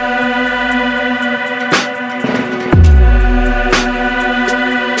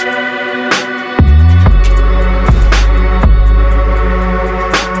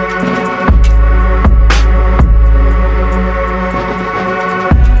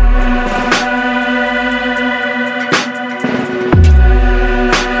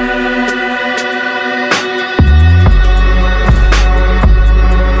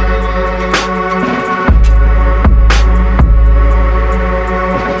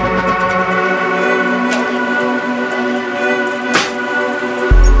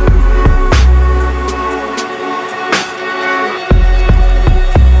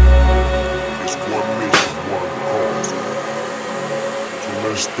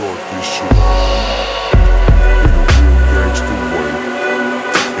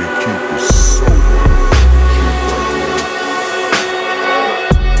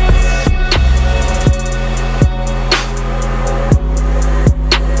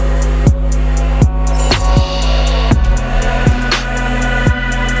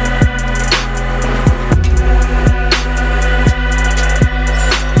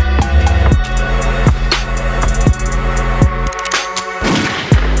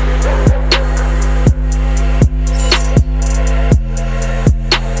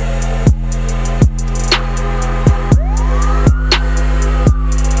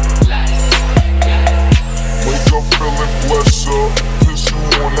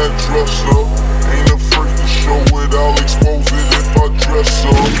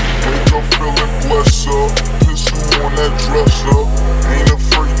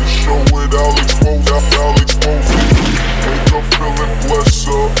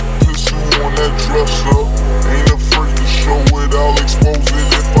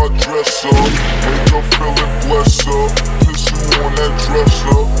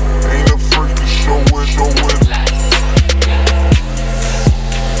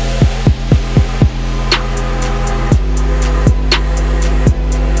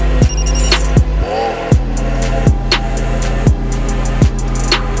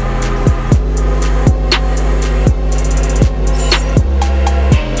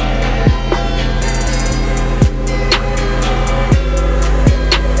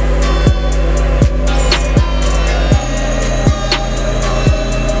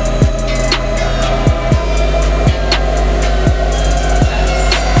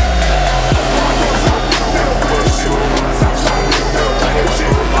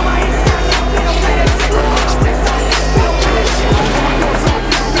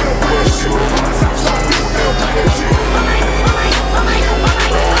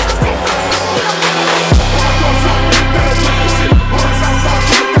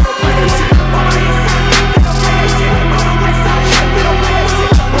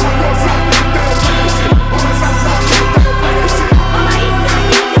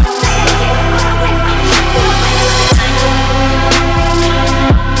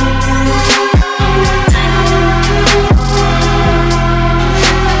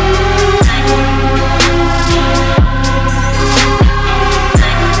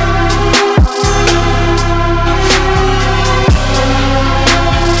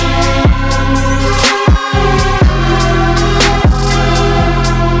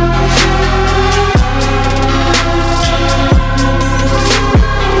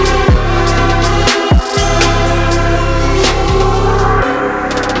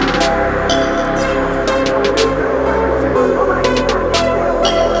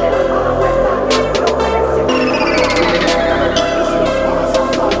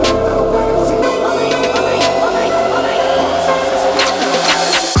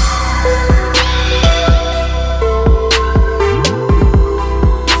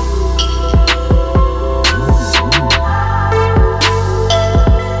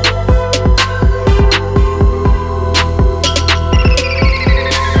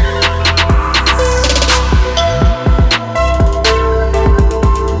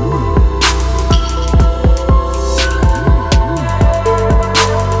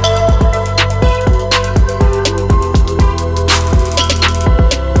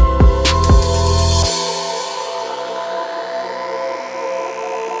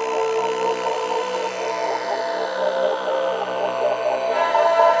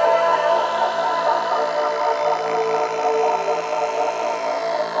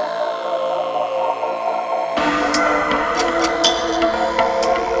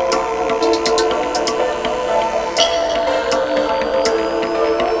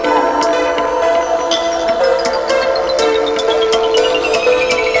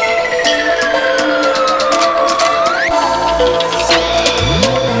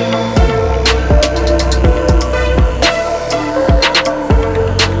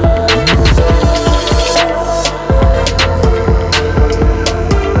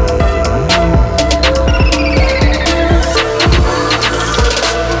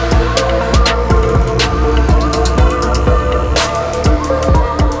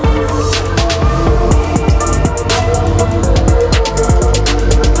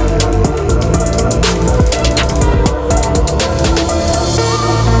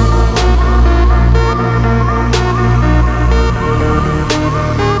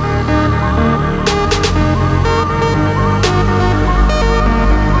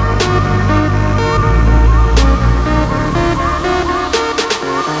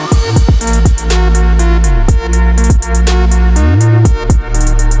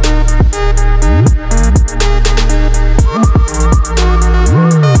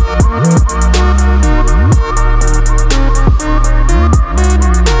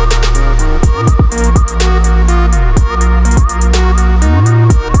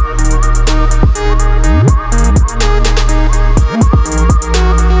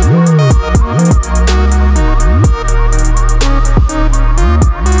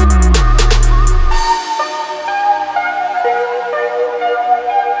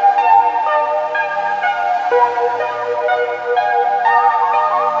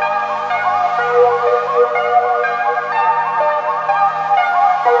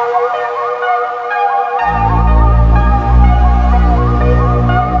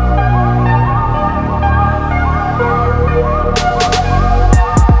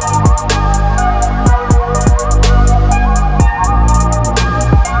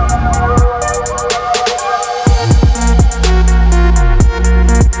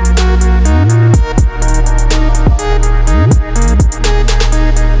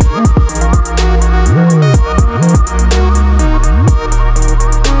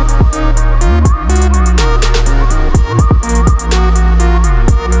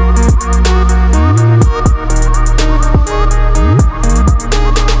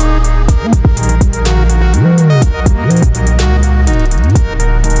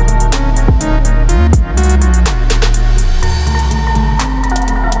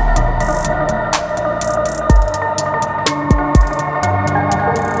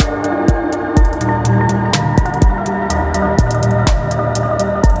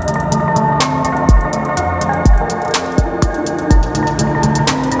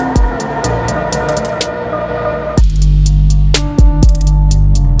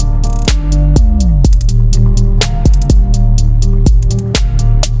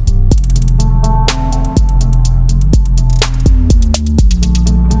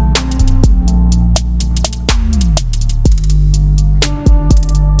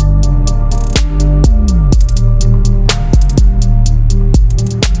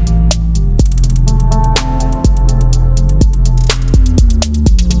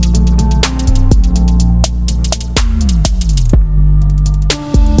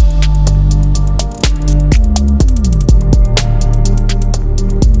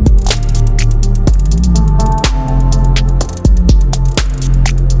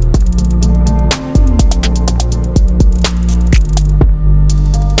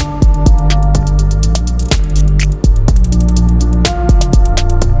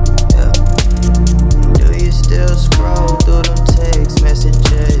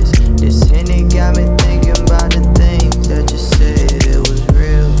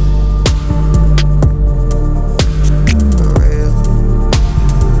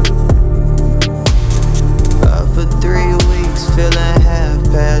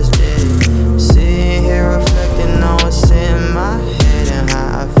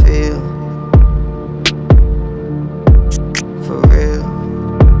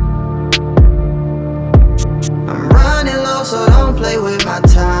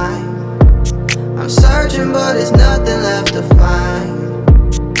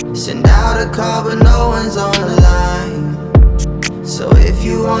 out a call, but no one's on the line. So if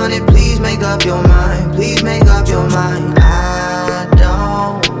you want it, please make up your mind. Please make up your mind. I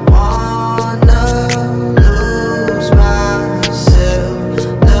don't wanna lose myself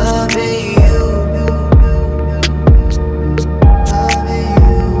loving you. Loving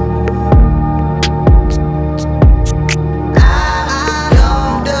you. I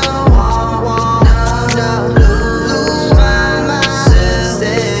don't wanna lose myself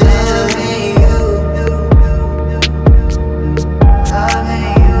loving you.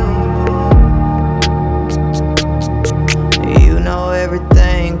 You know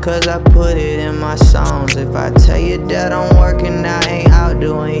everything, cause I put it in my songs. If I tell you that I'm working, I ain't out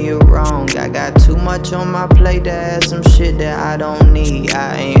doing you wrong. I got too much on my plate to add some shit that I don't need.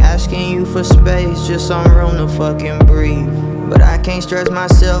 I ain't asking you for space, just some room to fucking breathe. But I can't stress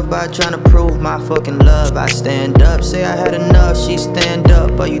myself by trying to prove my fucking love. I stand up, say I had enough, she stand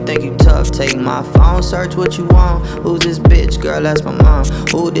up. Oh, you think you tough? Take my phone, search what you want. Who's this bitch? Girl, that's my mom.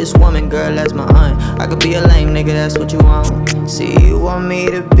 Who this woman? Girl, that's my aunt. I could be a lame nigga, that's what you want. See, you want me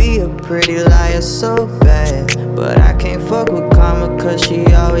to be a pretty liar so bad, but I can't fuck with karma cause she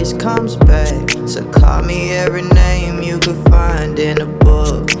always comes back. So call me every name you could find in a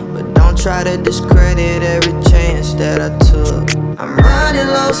book, but don't try to discredit every chance that I took. I'm running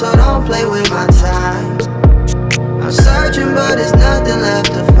low, so don't play with my time. I'm searching, but there's nothing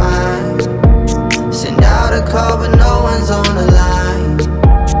left to find. Send out a call, but no one's on the line.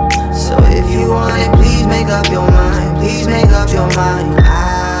 So if you want it, please make up your mind. Please make up your mind.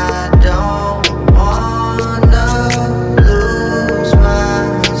 I don't wanna lose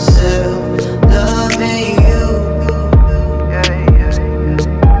myself loving you.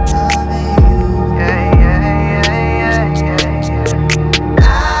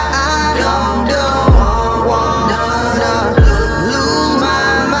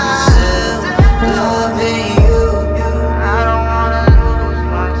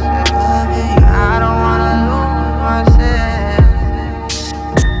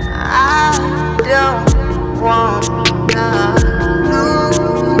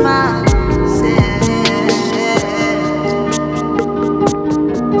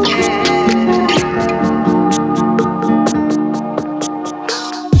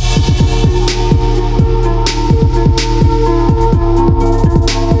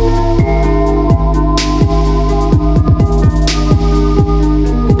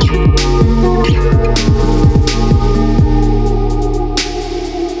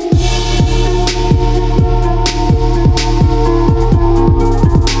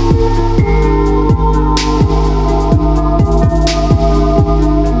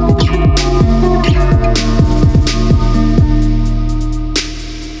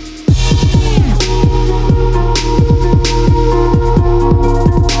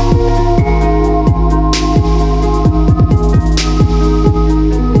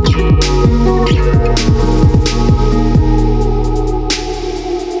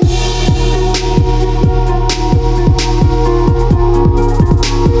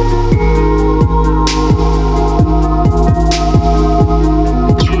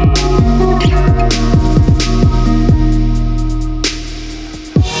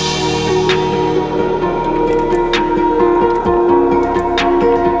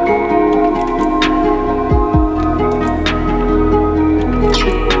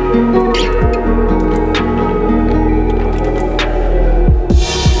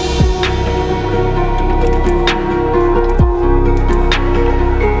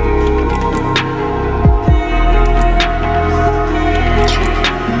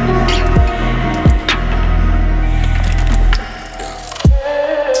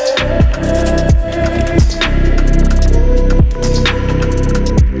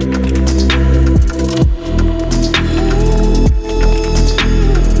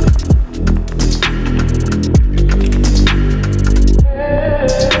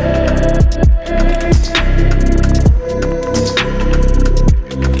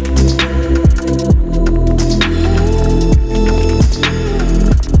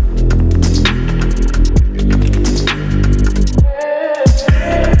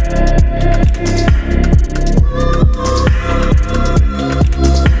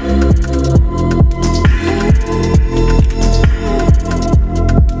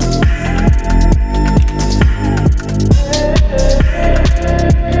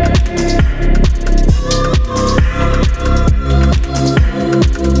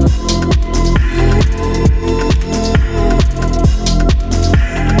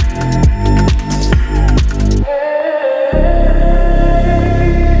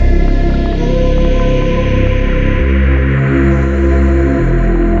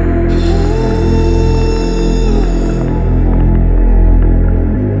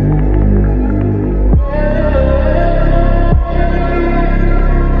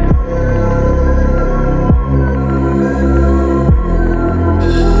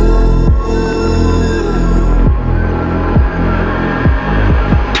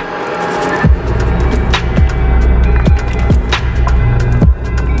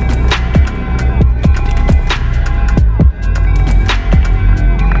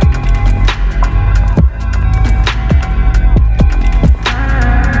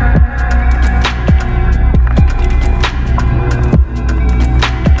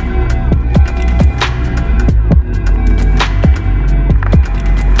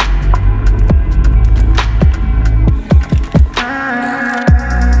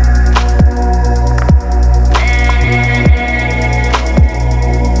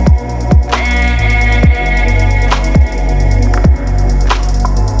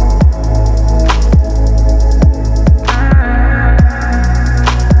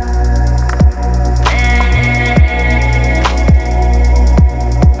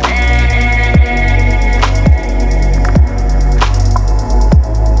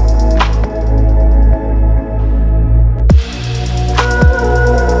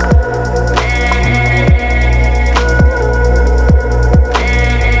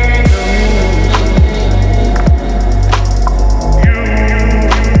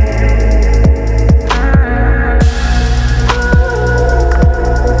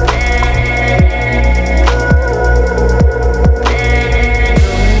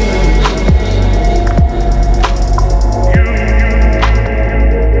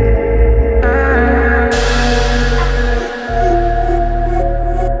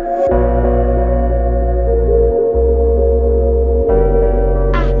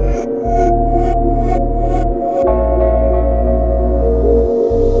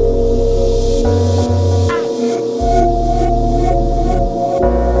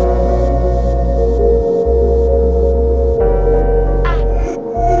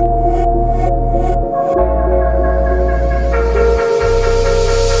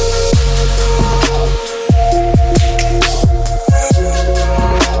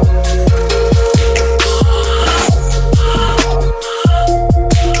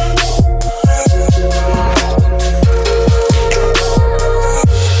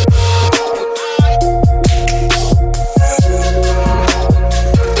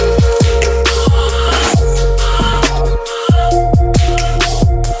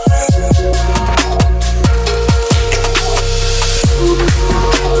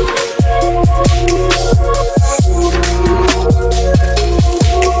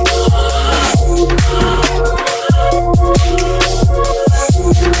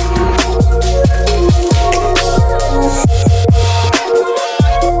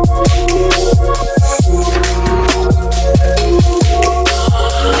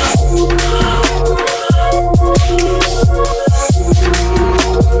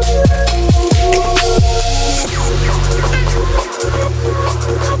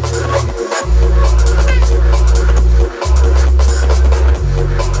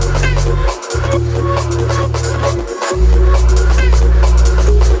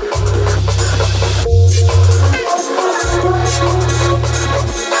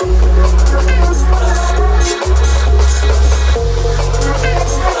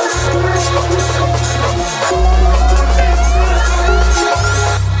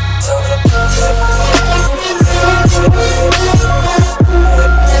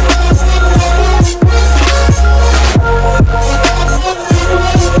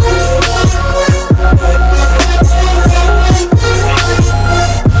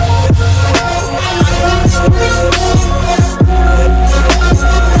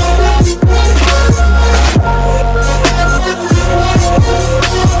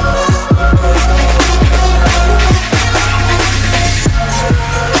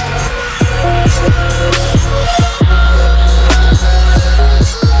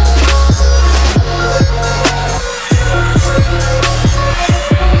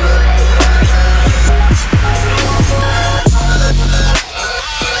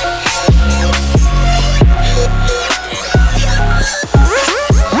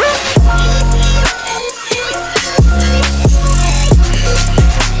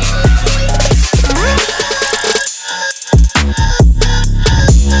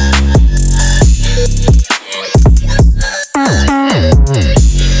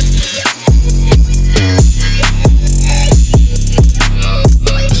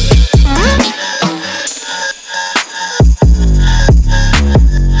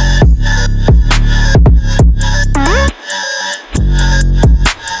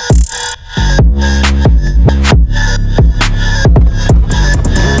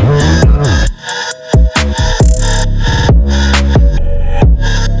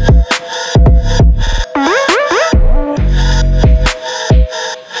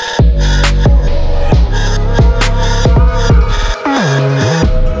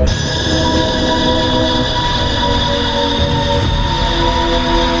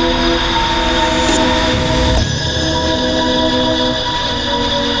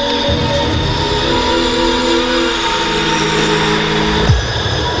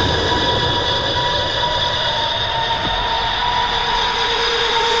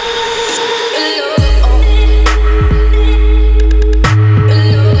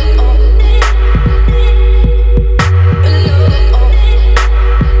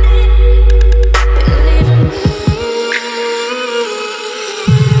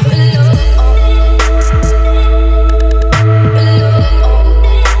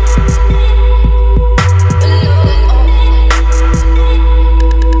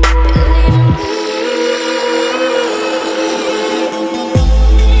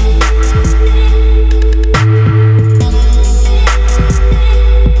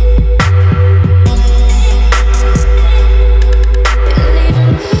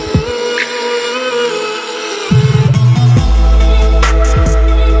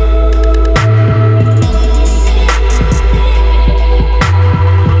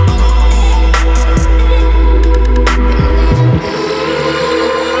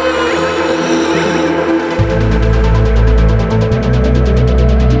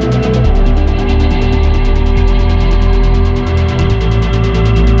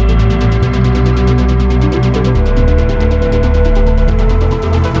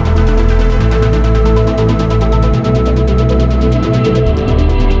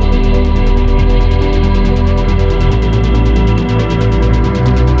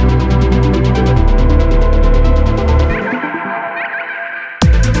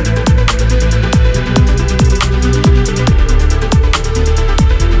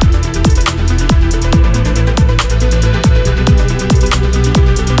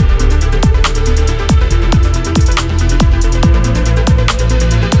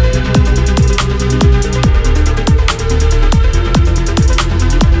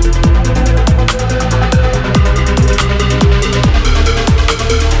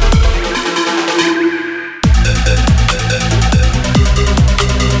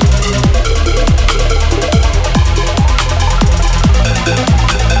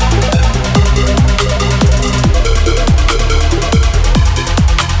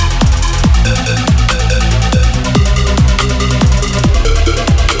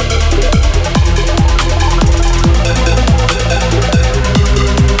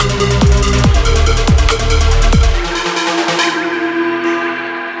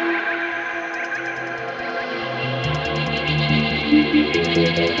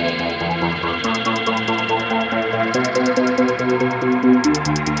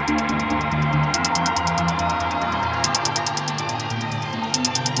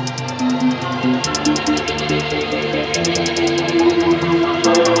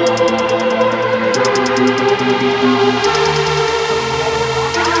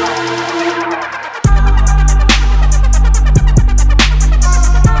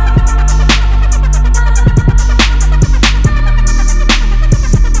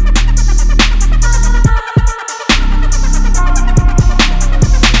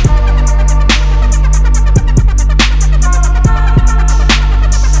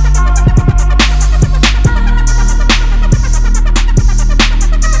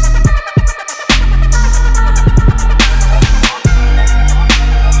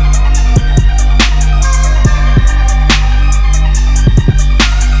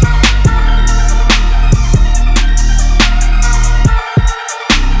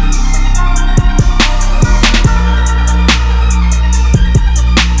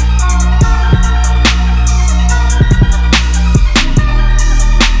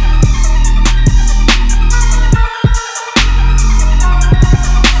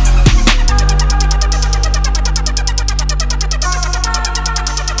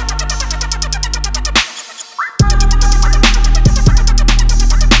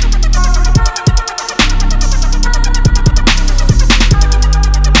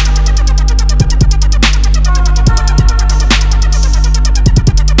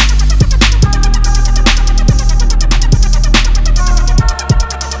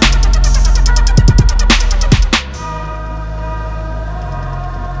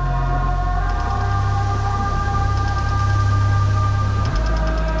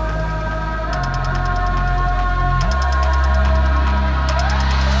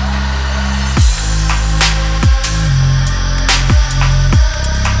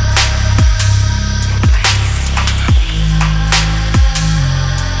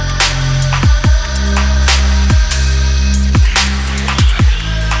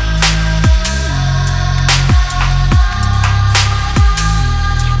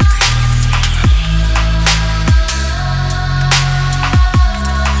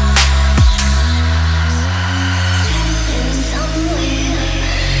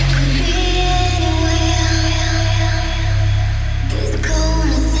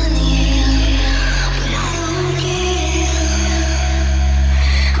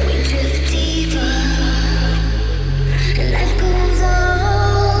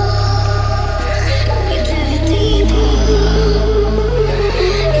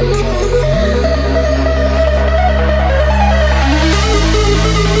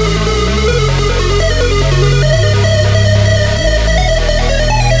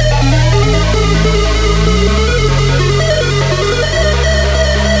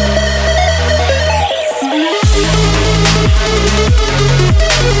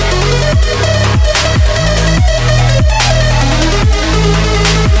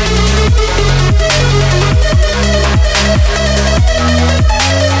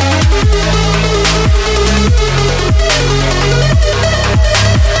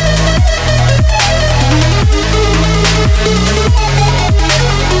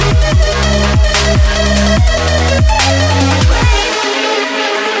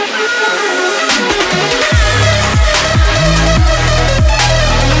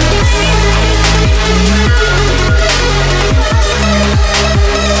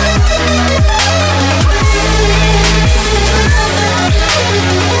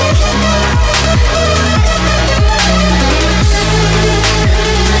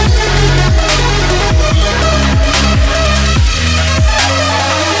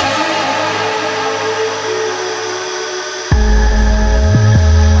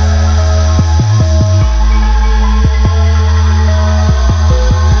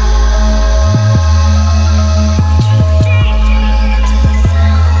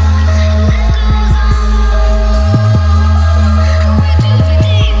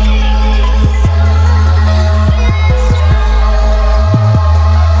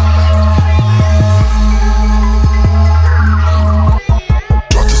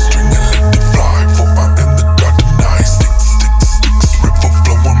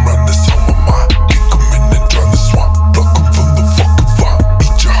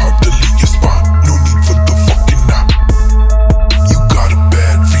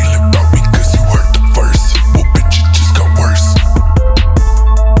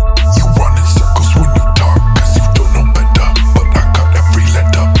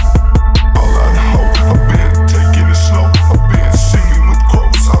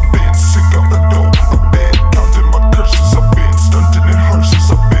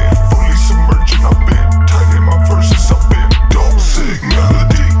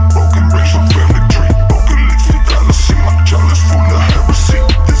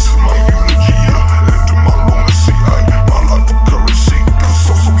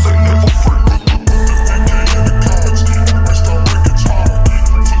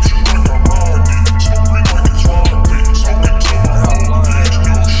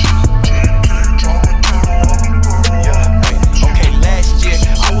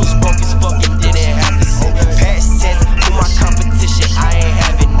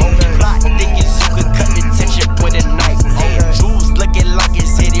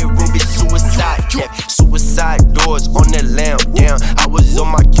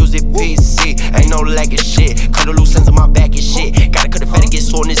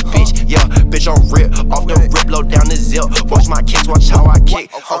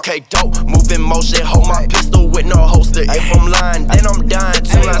 kick. Okay, dope, moving motion, hold my pistol with no holster. If I'm lying, then I'm dying.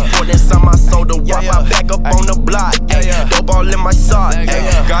 2 lines poured inside my soda, walk my back up on the block. Dope all in my sock,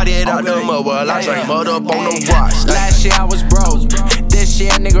 got it out the mud while I drank mud up on the rocks. Last year I was broke, this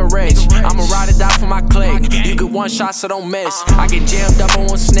year nigga rich. I'ma ride or die for my clique. You get one shot, so don't miss. I get jammed up on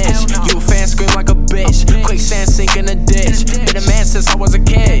one snitch. You a fan, scream like a bitch. Quicksand sink in the ditch. Been a man since I was a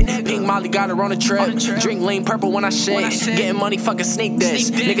kid. Pink Molly got her on a trip. Drink lean purple when I shake. Getting money, fucking sneak this.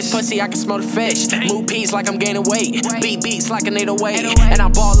 Niggas pussy, I can smell the fish. Move peas like I'm gaining weight. Beat beats like an 808. And I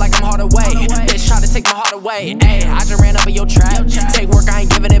ball like I'm hard away. Bitch try to take my heart away. Ayy, I just ran over your trap. Take work, I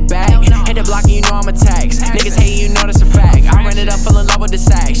ain't giving it back. Hit the block and you know I'm a tax. Niggas hate you know that's a fact. I ran it up, fell in love with the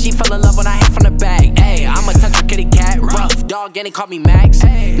sack. She fell in love when I hit from the back. Ayy, I'ma touch her kitty cat. Rough dog, and it call me Max.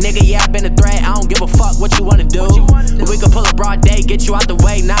 Nigga, yeah, I been a threat. I don't give a fuck what you wanna do. But we can pull a broad day, get you out the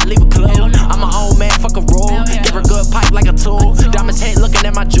way, not leave a clue. I'm my own man, fuck a rule. Give her good pipe like a tool. Diamonds hit looking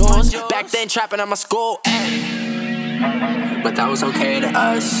at my jewels. Back then trapping at my school. But that was okay to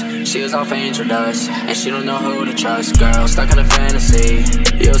us. She was off angel dust, and she don't know who to trust. Girl, stuck in a fantasy.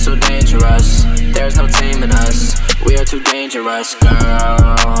 You're so dangerous. There's no taming us. We are too dangerous,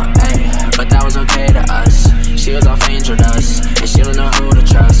 girl.